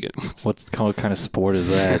is pretty good. What kind of sport is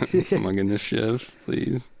that? Oh my goodness, Jeff,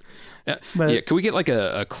 please. But Yeah, can we get like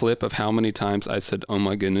a clip of how many times I said, "Oh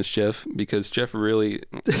my goodness, Jeff"? Because Jeff really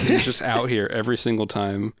he's just out here every single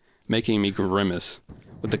time making me grimace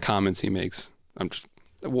with the comments he makes.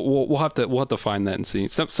 We'll have to find that and see.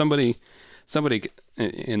 Somebody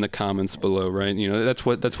in the comments below, right? That's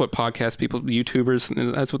what podcast people,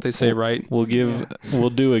 YouTubers, that's what they say, right? We'll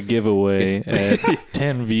do a giveaway at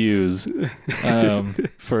 10 views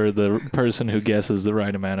for the person who guesses the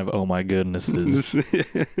right amount of oh my goodnesses.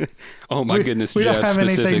 Oh my goodness, we Jeff, don't have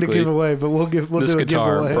anything to specifically. give away, but we'll This do a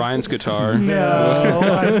guitar, giveaway. Brian's guitar. No,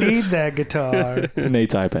 I need that guitar.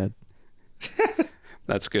 Nate's iPad.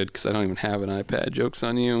 That's good because I don't even have an iPad. Joke's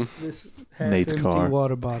on you. This Nate's half-empty car.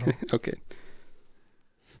 water bottle. Okay.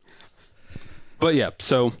 But yeah,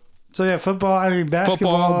 so So yeah, football. I mean,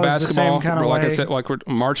 basketball is the same kind of like way. I said,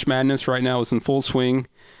 March Madness right now is in full swing.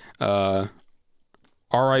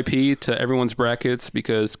 RIP to everyone's brackets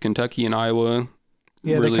because Kentucky and Iowa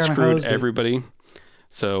really they screwed everybody.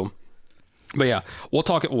 So, but yeah, we'll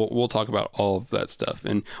talk about all of that stuff.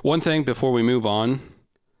 And one thing before we move on,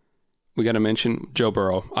 we got to mention Joe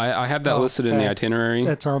Burrow. I have that listed in the itinerary.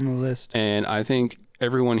 That's on the list. And I think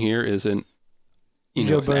everyone here is an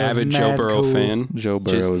Joe Burrow's avid Joe mad Burrow cool. fan. Joe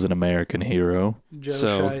Burrow is an American hero. Joe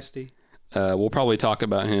So- Shiesty. We'll probably talk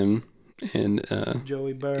about him and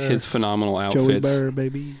Joey Burr. his phenomenal Joey outfits. Burr,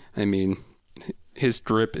 baby. I mean, his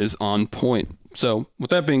drip is on point. So,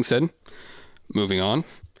 with that being said, moving on.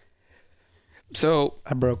 So,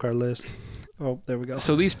 I broke our list. Oh, there we go.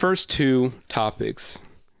 so these first two topics,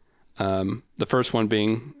 the first one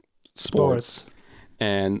being sports,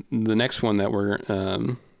 and the next one that we're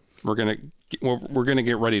gonna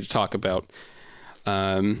get ready to talk about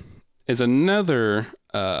is another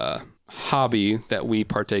hobby that we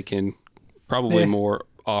partake in probably more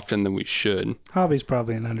often than we should. Hobby's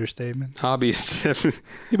probably an understatement. Hobbies.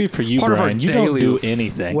 Maybe for you, Part of our Brian, you don't daily- do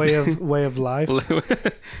anything. Way of life.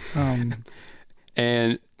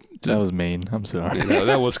 And That was mean. I'm sorry.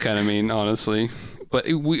 that was kind of mean, honestly. But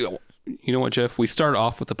you know what, Jeff? We started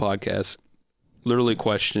off with the podcast literally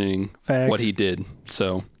questioning Facts. what he did.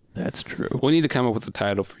 So That's true. we need to come up with a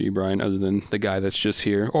title for you, Brian, other than the guy that's just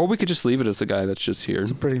here. Or we could just leave it as the guy that's just here.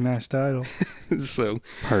 It's a pretty nice title. So,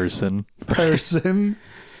 Person. Person.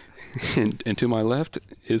 and to my left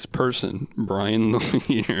is person, Brian the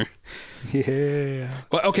leader. Yeah.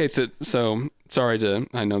 Well, okay, so sorry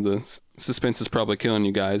I know the suspense is probably killing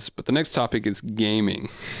you guys, but the next topic is gaming.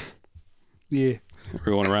 Yeah.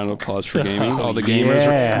 Everyone, a round of applause for gaming. All the gamers,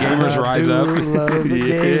 Yeah. gamers rise I up. do love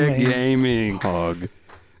gaming. Hog.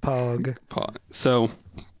 Pog. So,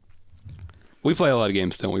 we play a lot of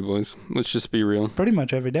games, don't we, boys? Let's just be real. Pretty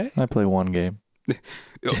much every day. I play one game.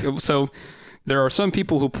 So, there are some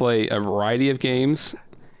people who play a variety of games,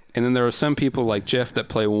 and then there are some people like Jeff that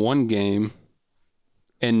play one game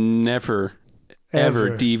and never, ever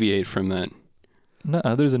Ever. deviate from that. No,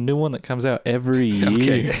 there's a new one that comes out every year.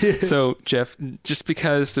 Okay. So, Jeff, just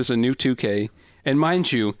because there's a new 2K, and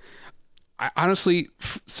mind you, I honestly,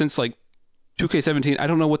 since like 2K17, I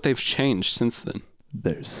don't know what they've changed since then,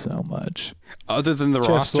 There's so much. other than the Jeff's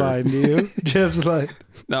roster. lying to you. Jeff's like,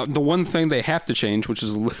 Now, the one thing they have to change, which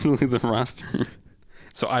is literally the roster.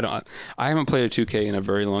 So I haven't played a 2K in a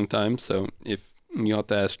very long time. So if you have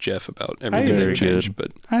to ask Jeff about everything usually- they've changed,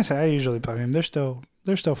 but I usually play them.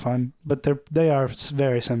 They're still fun, but they are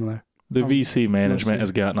very similar. The VC management mostly.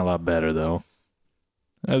 has gotten a lot better, though.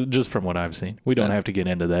 Just from what I've seen. We don't Yeah. have to get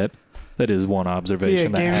into that. That is one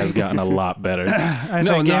observation Yeah, that gaming- has gotten a lot better. I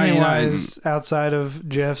say No, gaming no, wise, outside of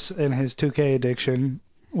Jeff's and his 2K addiction,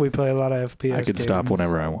 we play a lot of FPS. I could stop games.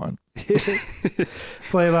 whenever I want.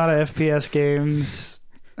 Play a lot of FPS games.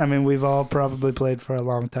 I mean, we've all probably played for a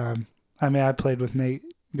long time. I mean, I played with Nate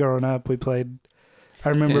growing up. We played. I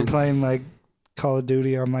remember And- playing like Call of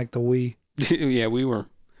Duty on like the Wii. yeah, we were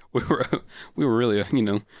really,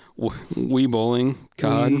 Wii bowling,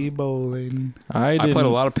 COD. Wii bowling. I I played a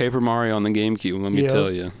lot of Paper Mario on the GameCube. Let me Yeah.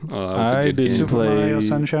 tell you, that was a I good didn't game. Super play Mario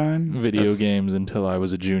Sunshine. video That's- games until I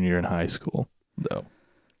was a junior in high school, though.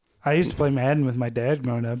 I used to play Madden with my dad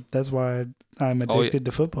growing up. That's why I'm Oh, yeah. addicted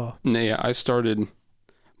to football. Yeah, I started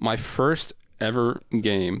my first ever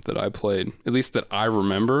game that I played, at least that I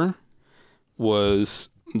remember, was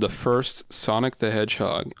the first Sonic the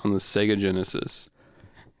Hedgehog on the Sega Genesis.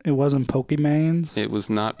 It wasn't Pokemans. It was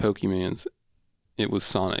not Pokemon's. It was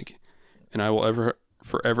Sonic. And I will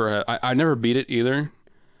forever have, I never beat it either.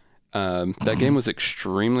 That game was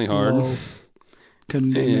extremely hard. Lol.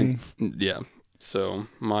 Couldn't be me. And, yeah. So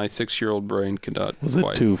my 6-year-old brain could not Was it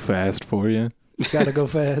quite. too fast for you? Gotta go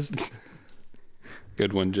fast.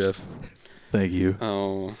 Good one, Jeff. Thank you.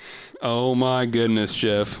 Oh my goodness,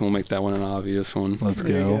 Jeff. We'll make that one an obvious one Let's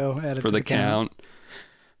There you go. go. Add it for to the count.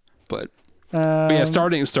 But Um, yeah,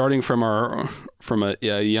 starting from a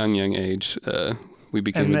young age, we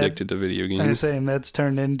became And that- addicted to video I'm games. saying that's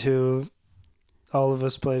turned into all of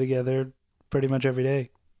us play together pretty much every day.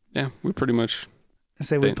 Yeah, we pretty much. I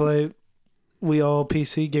say They- we all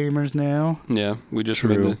PC gamers now. Yeah, we just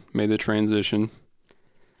True. made the transition.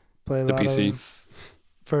 Play a The lot PC. of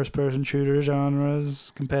first person shooter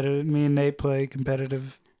genres. Competitive. Me and Nate play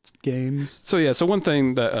competitive games. So yeah, so one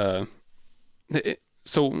thing that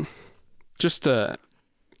so just to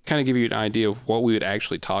kind of give you an idea of what we would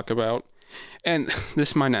actually talk about, and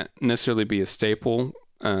this might not necessarily be a staple.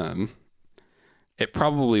 It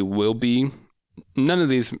probably will be. None of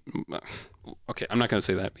these. Okay, I'm not going to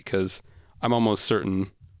say that because I'm almost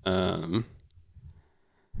certain. I'm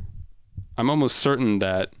almost certain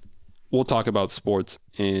that we'll talk about sports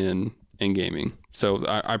and gaming. So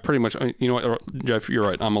I pretty much, you know what, Jeff, you're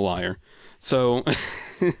right. I'm a liar. So,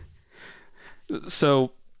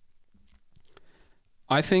 so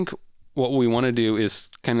I think what we want to do is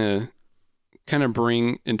kind of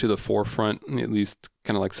bring into the forefront, at least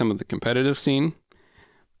kind of like some of the competitive scene.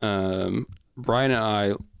 Brian and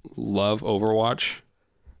I love Overwatch.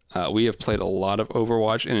 We have played a lot of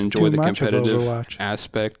Overwatch and enjoy Too the much of competitive Overwatch.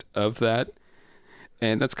 aspect of that.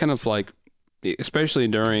 And that's kind of like, especially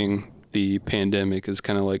during the pandemic, is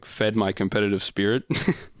kind of like fed my competitive spirit.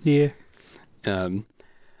 Yeah.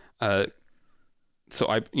 So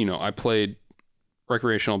I played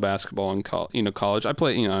recreational basketball in college. I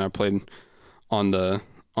played on the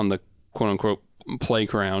quote unquote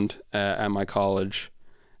playground at my college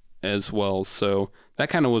as well. So that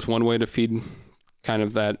kind of was one way to feed kind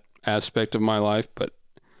of that aspect of my life. But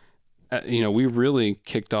we really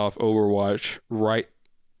kicked off Overwatch right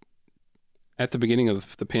at the beginning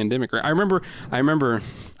of the pandemic. I remember I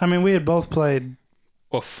mean, we had both played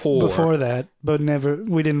before that, but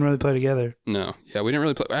we didn't really play together. No. Yeah, we didn't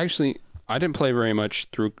really play. Actually, I didn't play very much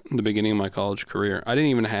through the beginning of my college career. I didn't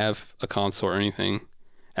even have a console or anything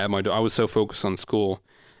at my door. I was so focused on school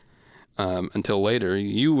until later.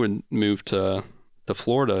 You would move to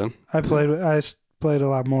Florida, I played a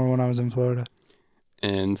lot more when I was in Florida.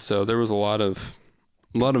 and so there was a lot of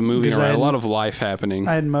moving Because I around, a had- lot of life happening.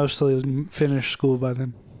 I had mostly finished school by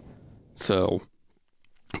then. So,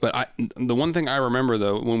 but the one thing I remember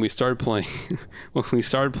though, when we started playing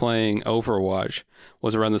Overwatch,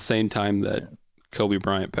 was around the same time that Kobe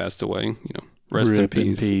Bryant passed away. Rest in Rip in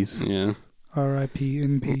peace. peace. Yeah. R.I.P.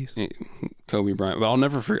 in peace. Kobe Bryant. But I'll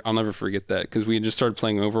never forget that because we had just started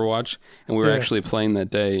playing Overwatch and we were Yeah. actually playing that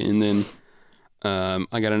day, and then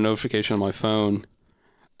I got a notification on my phone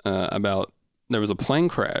about there was a plane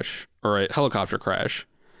crash or a helicopter crash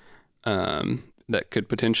that could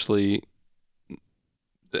potentially.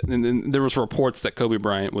 And then there was reports that Kobe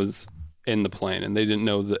Bryant was in the plane, and they didn't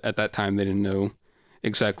know that at that time. They didn't know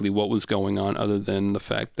exactly what was going on, other than the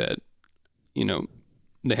fact that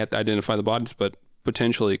they had to identify the bodies, but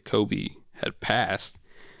potentially Kobe had passed.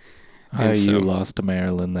 And You lost to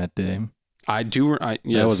Maryland that day. I do. Yes,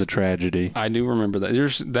 That was a tragedy. I do remember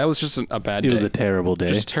that. That was just a bad day. It was a terrible day.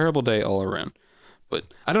 Just a terrible day all around. But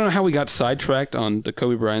I don't know how we got sidetracked on the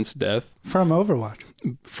Kobe Bryant's death From Overwatch.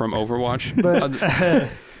 from Overwatch. But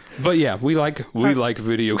But yeah, we like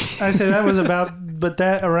video games. I say that was but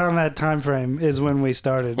that around that time frame is when we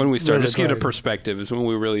started. When we started, really just to give it a playing. perspective, is when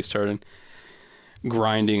we really started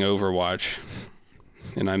grinding Overwatch.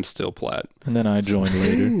 And I'm still plat. And then I joined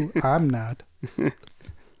later. Ooh, I'm not.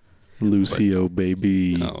 Lucio,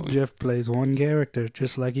 baby. Oh, Jeff plays one character,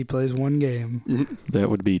 just like he plays one game. That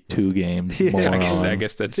would be 2 games. Yeah. I moron.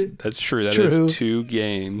 guess that's true. That True. is 2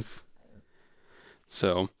 games.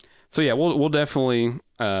 So yeah, we'll definitely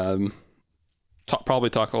probably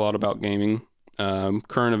talk a lot about gaming,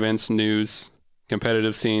 current events, news,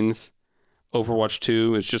 competitive scenes. Overwatch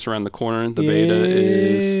 2 is just around the corner. The beta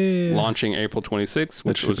is launching April 26th,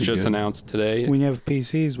 which should was be just good. announced today. When you have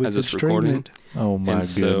PCs, we As could it's stream recording. it. Oh my And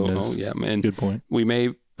so, goodness. yeah, man, Good point. we may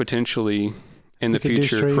potentially in the We could do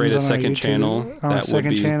future streams create a on our second YouTube- channel on our that would second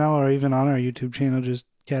be channel, or even on our YouTube channel, just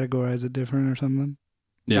categorize it different or something.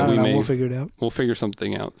 yeah I we don't know, may we'll figure it out. we'll figure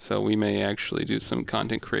something out. So we may actually do some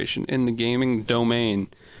content creation in the gaming domain.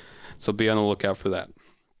 So be on the lookout for that.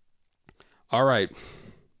 All right.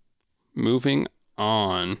 Moving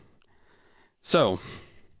on. So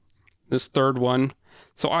this third one.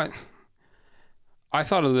 So I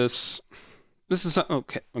thought of this. This is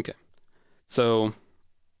okay. So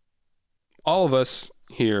all of us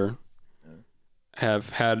here have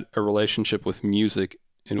had a relationship with music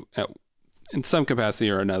in some capacity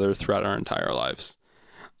or another throughout our entire lives.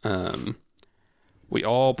 We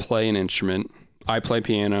all play an instrument. I play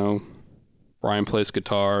piano. Brian plays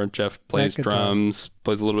guitar. Jeff plays guitar. drums,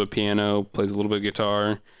 plays a little bit of piano, plays a little bit of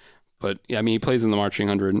guitar. But yeah, I mean, he plays in the marching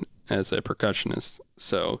 100 as a percussionist.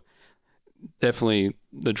 So definitely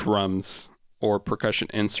the drums or percussion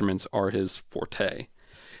instruments are his forte.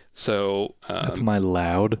 So That's my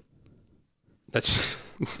loud. that's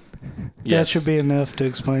That yes. should be enough to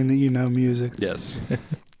explain that you know music. Yes.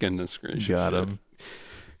 Goodness gracious. Got Jeff. him.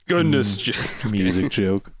 Goodness, Jeff. Okay. Music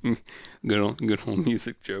joke. Good old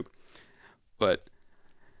music joke. But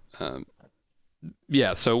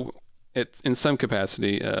yeah, so it's in some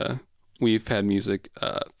capacity we've had music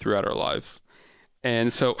throughout our lives.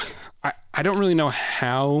 And so I don't really know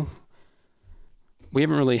how we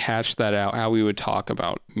haven't really hashed that out, how we would talk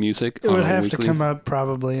about music. It would on a have to weekly- come up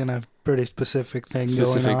probably in a pretty specific thing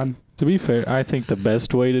Specific. going on. To be fair, I think the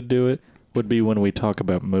best way to do it would be when we talk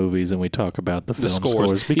about movies and we talk about the film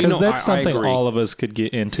scores. because You know, that's I something agree. all of us could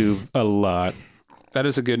get into a lot.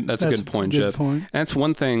 That's a good point, Jeff. Point. That's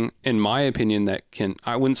one thing, in my opinion, that can,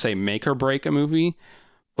 I wouldn't say make or break a movie,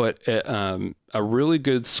 but a really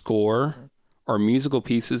good score or musical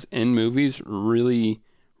pieces in movies really,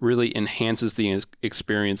 really enhances the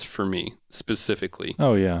experience for me specifically.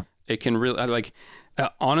 Oh yeah. It can really,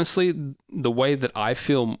 honestly, the way that I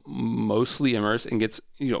feel mostly immersed and gets,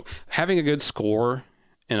 having a good score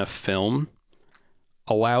in a film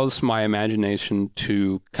allows my imagination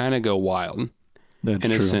to kind of go wild. That's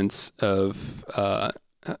In true. a sense of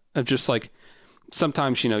just like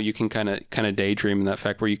sometimes you can kind of daydream in that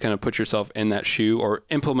fact where you kind of put yourself in that shoe or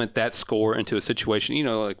implement that score into a situation,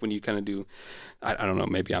 like when you kind of do, I don't know,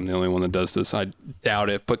 maybe I'm the only one that does this, I doubt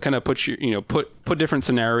it, but kind of put put different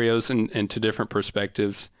scenarios into different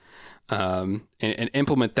perspectives and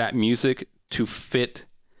implement that music to fit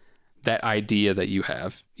that idea that you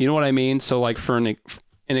have, you know what I mean? So like for an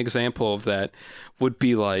example of that would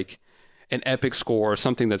be like an epic score or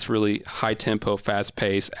something that's really high tempo, fast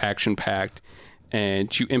paced, action packed,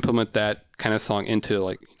 and you implement that kind of song into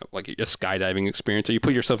like a skydiving experience, or you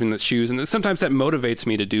put yourself in the shoes, and sometimes that motivates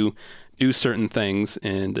me to do certain things,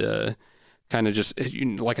 and kind of just,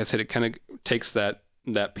 like I said, it kind of takes that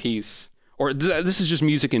piece. Or this is just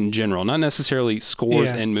music in general, not necessarily scores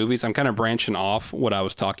and movies. I'm kind of branching off what I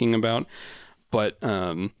was talking about, but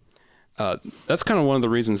that's kind of one of the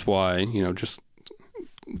reasons why, just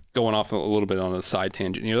going off a little bit on a side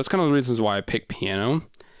tangent, that's kind of the reasons why I picked piano.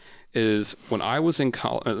 Is when I was in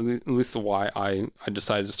college, at least why I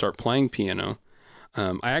decided to start playing piano.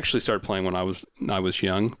 I actually started playing when I was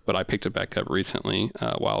young, but I picked it back up recently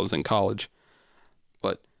while I was in college.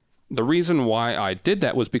 But the reason why I did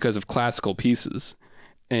that was because of classical pieces.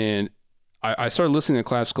 And I started listening to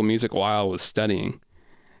classical music while I was studying.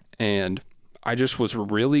 And I just was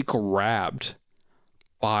really grabbed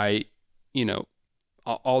by, you know,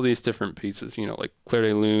 all these different pieces, you know, like Clair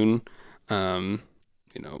de Lune,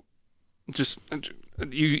 you know, just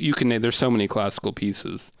you can name, there's so many classical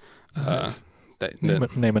pieces. Nice.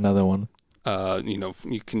 Name another one. You know,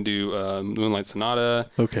 you can do Moonlight Sonata.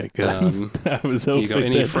 Okay, good. I was hoping you go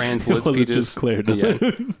any that Franz it wasn't Liszt just Clair de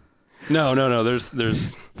Lune. No.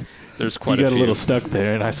 There's quite You a got few. a little stuck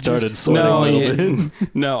there, and I started sweating a little bit.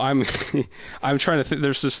 No, I'm trying to think.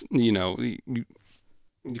 There's just, you know, you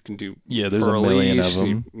can do. Yeah, there's a million of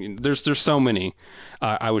them. There's so many.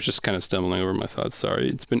 I was just kind of stumbling over my thoughts. Sorry.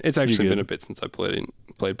 It's actually been a bit since I played,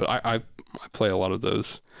 but I play a lot of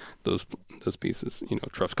those pieces. You know,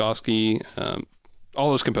 Tchaikovsky, all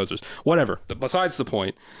those composers. Whatever. But besides the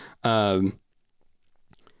point,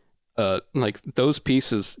 like those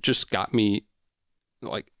pieces just got me,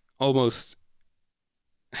 like almost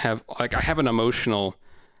have like I have an emotional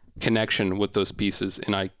connection with those pieces,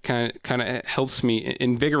 and I kind of helps me,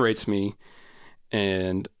 invigorates me,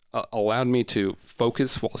 and allowed me to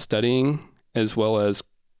focus while studying, as well as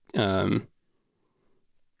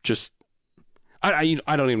just I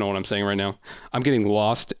don't even know what I'm saying right now. I'm getting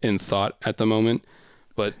lost in thought at the moment,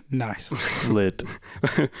 but Nice. Lit.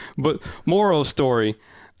 but moral of story,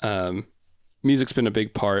 music's been a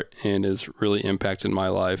big part and has really impacted my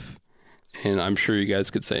life, and I'm sure you guys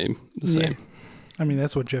could say the same. I mean,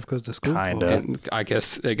 that's what Jeff goes to school Kinda. for. And I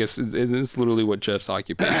guess it is literally what Jeff's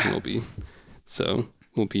occupation will be. So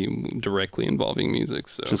will be directly involving music.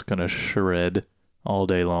 So Just gonna shred all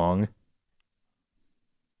day long.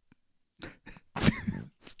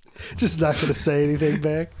 Just not going to say anything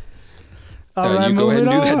back. All you right, go ahead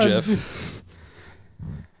moving and do that, on. Jeff.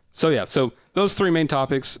 So those three main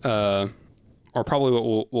topics are probably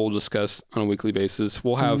what we'll discuss on a weekly basis.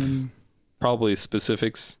 We'll have probably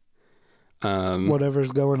specifics.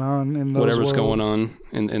 Whatever's going on in those Whatever's worlds. going on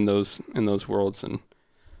in those worlds, and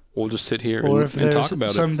we'll just sit here Or if and there's talk about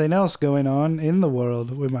it. something else going on in the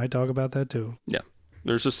world, we might talk about that too.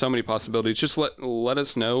 There's just so many possibilities. Just let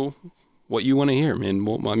us know what you want to hear, man.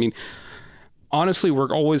 I mean, honestly,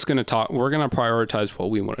 we're always going to talk. We're going to prioritize what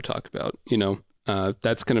we want to talk about. You know,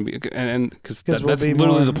 that's going to be, and because that's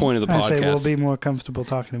literally the point of the podcast. I say we'll be more comfortable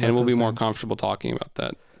talking about, and we'll be those more things. comfortable talking about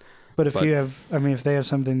that. But if they have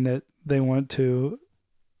something that they want to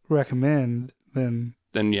recommend, then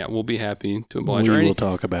yeah, we'll be happy to oblige. We will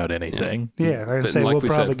talk about anything. yeah, I But say like we'll we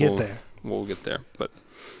said, probably get there. We'll get there. But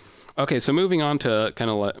okay, so moving on to kind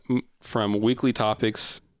of from weekly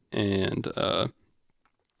topics and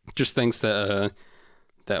just things that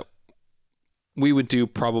we would do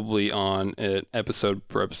probably on an episode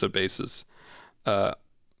per episode basis.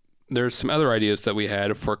 There's some other ideas that we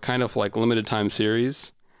had for kind of like limited time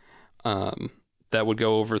series that would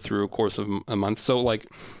go over through a course of a month. So like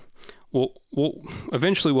we'll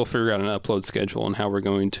eventually figure out an upload schedule and how we're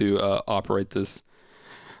going to operate this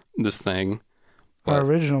thing. Our But-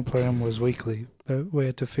 original plan was weekly, but we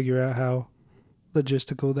had to figure out how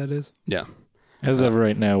logistical that is. Yeah. As of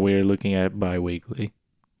right now, we're looking at bi-weekly,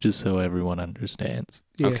 just so everyone understands.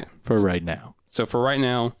 Yeah. Okay. For right now. So for right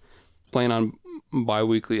now, plan on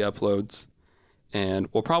bi-weekly uploads, and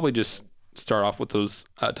we'll probably just start off with those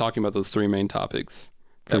talking about those three main topics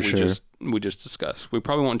that For we sure. just discussed. We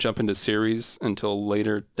probably won't jump into series until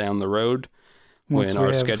later down the road Once when we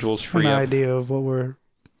our have schedule's free an up. idea of what we're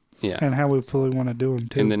Yeah. and how we fully want to do them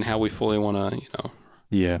too. And then how we fully want to,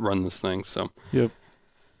 Yeah. run this thing. So Yep.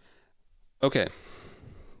 okay.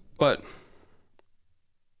 But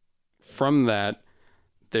from that,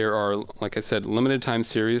 there are, like I said, limited time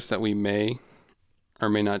series that we may or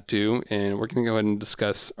may not do, and we're going to go ahead and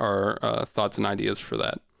discuss our thoughts and ideas for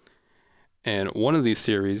that. And one of these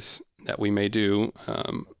series that we may do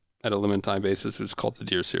at a limited time basis is called the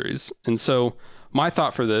Deer series. And so my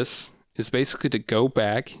thought for this is basically to go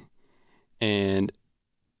back and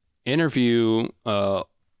interview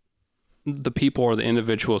the people or the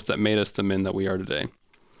individuals that made us the men that we are today.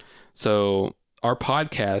 So our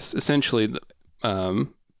podcast, essentially,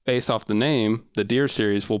 based off the name, the Deer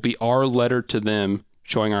series, will be our letter to them,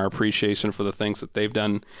 showing our appreciation for the things that they've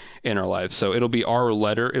done in our lives. So it'll be our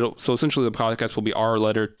letter. So essentially, the podcast will be our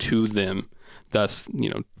letter to them. Thus,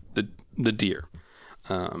 the deer.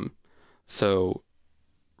 So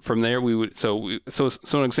from there, we would. So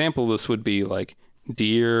an example of this would be like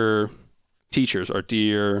dear teachers or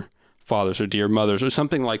dear fathers or dear mothers or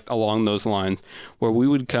something like along those lines, where we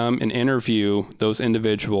would come and interview those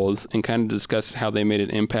individuals and kind of discuss how they made an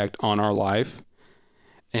impact on our life,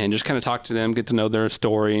 and just kind of talk to them, get to know their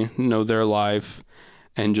story, know their life,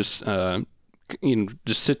 and just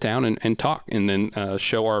just sit down and talk, and then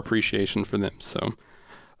show our appreciation for them. So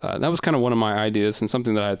that was kind of one of my ideas, and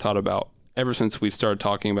something that I had thought about ever since we started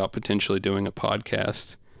talking about potentially doing a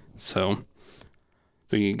podcast. So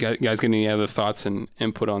you guys get any other thoughts and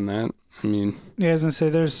input on that? I mean, yeah, I was gonna say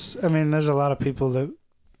there's a lot of people that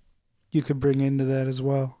you could bring into that as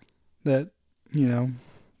well. That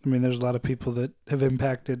there's a lot of people that have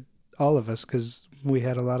impacted all of us because we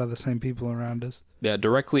had a lot of the same people around us. Yeah,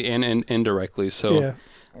 directly and indirectly. So,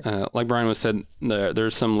 yeah. Like Brian was said,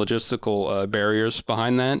 there's some logistical barriers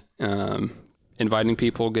behind that. Inviting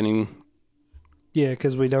people, getting. Yeah,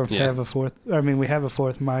 because we don't have a fourth. I mean, we have a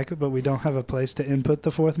fourth mic, but we don't have a place to input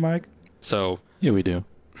the fourth mic. So yeah, we do.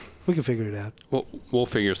 We can figure it out. We'll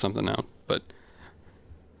figure something out, but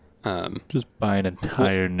just buy an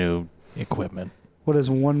entire new equipment. What is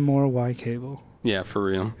one more Y cable? Yeah, for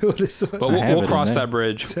real. What is but we'll cross that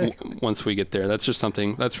bridge once we get there. That's just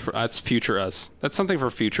something. That's future us. That's something for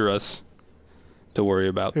future us to worry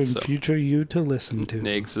about. And future you to listen to.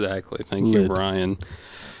 Exactly. Thank you, Brian.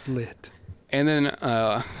 Lit. And then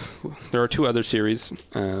there are 2 other series,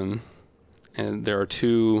 and there are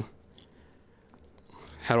 2.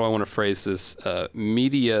 How do I want to phrase this?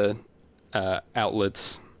 Media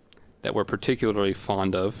outlets that we're particularly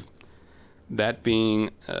fond of. That being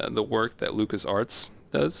the work that LucasArts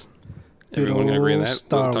does. Everyone can agree on that?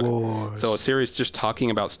 Star Wars. So a series just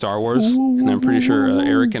talking about Star Wars, and I'm pretty sure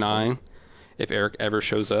Eric and I, if Eric ever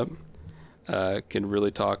shows up, can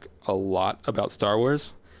really talk a lot about Star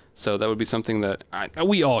Wars. So that would be something that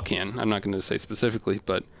we all can. I'm not going to say specifically,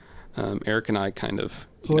 but Eric and I kind of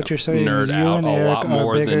you're saying nerd is you out and a Eric lot are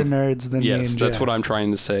more bigger than nerds than me and yes, Jeff. that's what I'm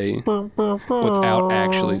trying to say without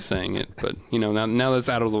actually saying it. But now that's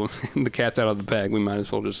out of the cat's out of the bag, we might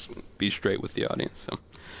as well just be straight with the audience.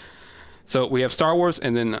 So we have Star Wars,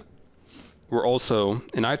 and then we're also,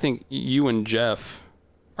 and I think you and Jeff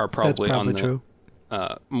are probably on the true.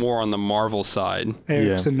 More on the Marvel side.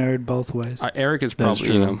 Eric's a nerd both ways. Eric is That's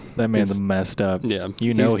probably true. That man's messed up. Yeah,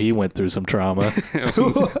 he went through some trauma.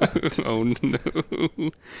 Oh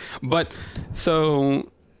no! But so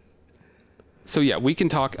yeah, we can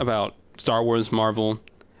talk about Star Wars, Marvel,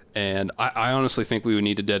 and I honestly think we would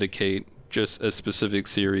need to dedicate just a specific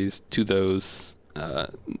series to those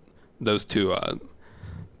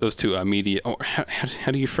two media. Oh,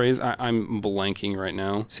 how do you phrase? I'm blanking right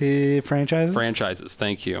now. See, franchises. Franchises.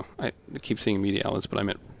 Thank you. I keep saying media outlets, but I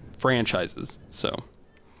meant franchises. So,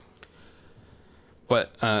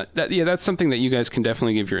 but that's something that you guys can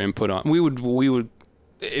definitely give your input on. We would,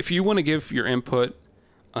 if you want to give your input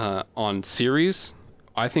on series,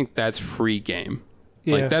 I think that's free game.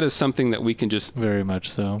 Yeah. Like that is something that we can just very much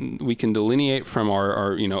so. We can delineate from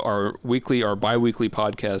our weekly or bi-weekly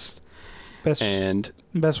podcast.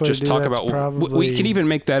 Best way just to talk about probably... we can even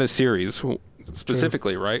make that a series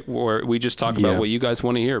specifically. True. Right, where we just talk about what you guys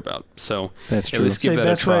want to hear about. So that's true. At least give that a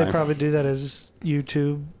try. Best way to probably do that is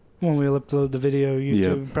YouTube. When we upload the video,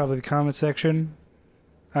 YouTube, probably the comment section,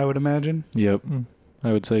 I would imagine. Yep,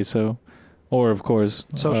 I would say so. Or of course,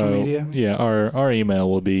 social media. Yeah, our email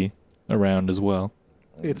will be around as well.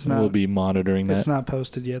 We'll be monitoring that. It's not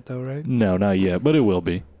posted yet, though, right? No, not yet, but it will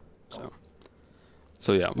be.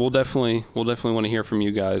 So yeah, we'll definitely want to hear from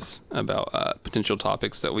you guys about potential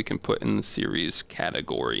topics that we can put in the series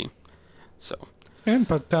category. So and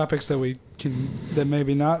topics that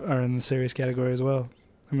maybe not are in the series category as well.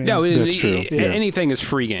 I mean, that's true. Anything is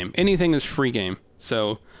free game. Anything is free game.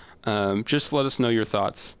 So just let us know your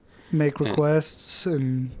thoughts. Make requests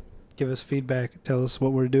and give us feedback. Tell us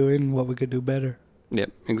what we're doing, what we could do better.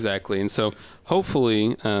 Yep, exactly. And so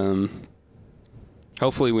hopefully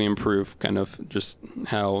we improve kind of just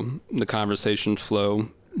how the conversations flow,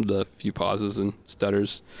 the few pauses and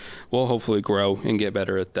stutters. We'll hopefully grow and get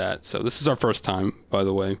better at that. So this is our first time, by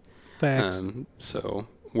the way. Thanks. So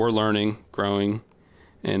we're learning, growing,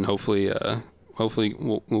 and hopefully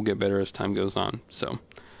we'll get better as time goes on. So,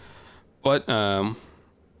 but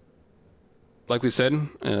like we said,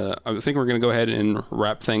 I think we're going to go ahead and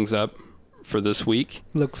wrap things up for this week.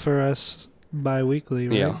 Look for us bi-weekly,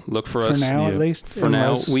 right? Yeah, look for us. For now, at least. For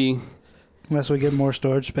now, unless we get more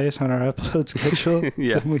storage space on our upload schedule.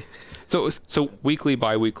 Yeah. So weekly,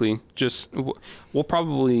 bi-weekly, just we'll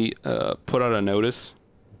probably put out a notice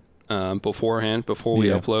beforehand, before we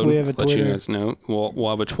upload. We have a let Twitter. you guys know. We'll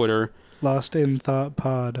have a Twitter. Lost in Thought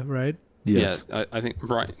Pod, right? Yes. Yeah, I think,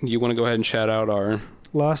 Brian, you want to go ahead and shout out our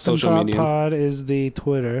Lost in social Thought media? Pod is the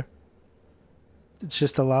Twitter. It's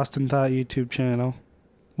just a Lost in Thought YouTube channel.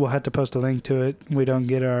 We'll have to post a link to it. We'll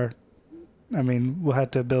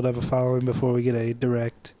have to build up a following before we get a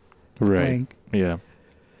direct link. Yeah.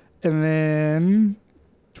 And then,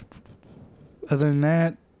 other than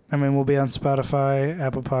that, we'll be on Spotify,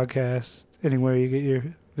 Apple Podcasts, anywhere you get your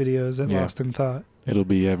videos at Lost in Thought. It'll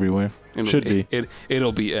be everywhere. Should be.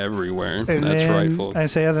 It'll be everywhere. And That's then, right, folks. I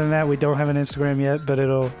say other than that, we don't have an Instagram yet, but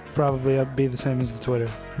it'll probably be the same as the Twitter.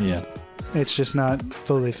 Yeah. It's just not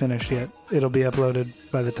fully finished yet. It'll be uploaded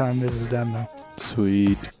by the time this is done, though.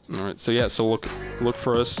 Sweet. All right. So look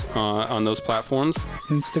for us on those platforms.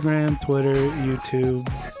 Instagram, Twitter, YouTube,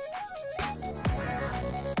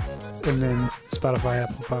 and then Spotify,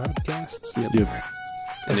 Apple Podcasts. Yep.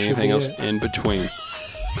 And anything else in between.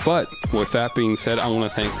 But with that being said, I want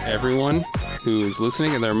to thank everyone who is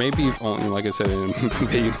listening, and there may be, like I said,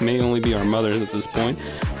 it may only be our mothers at this point.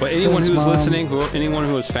 But anyone who is listening, anyone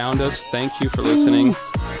who has found us, thank you for listening.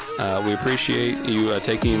 We appreciate you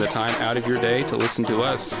taking the time out of your day to listen to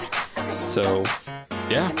us. So,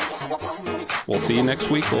 yeah, we'll see you next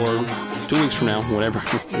week or 2 weeks from now. Whatever,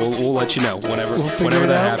 we'll let you know whenever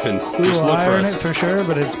that happens. We Just will look for iron us. it for sure,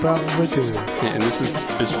 but it's probably 2 weeks. Yeah, and this is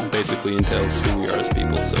just basically entails who we are as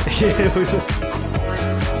people. So, Yeah, we will.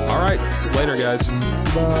 all right, later, guys.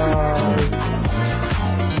 Bye.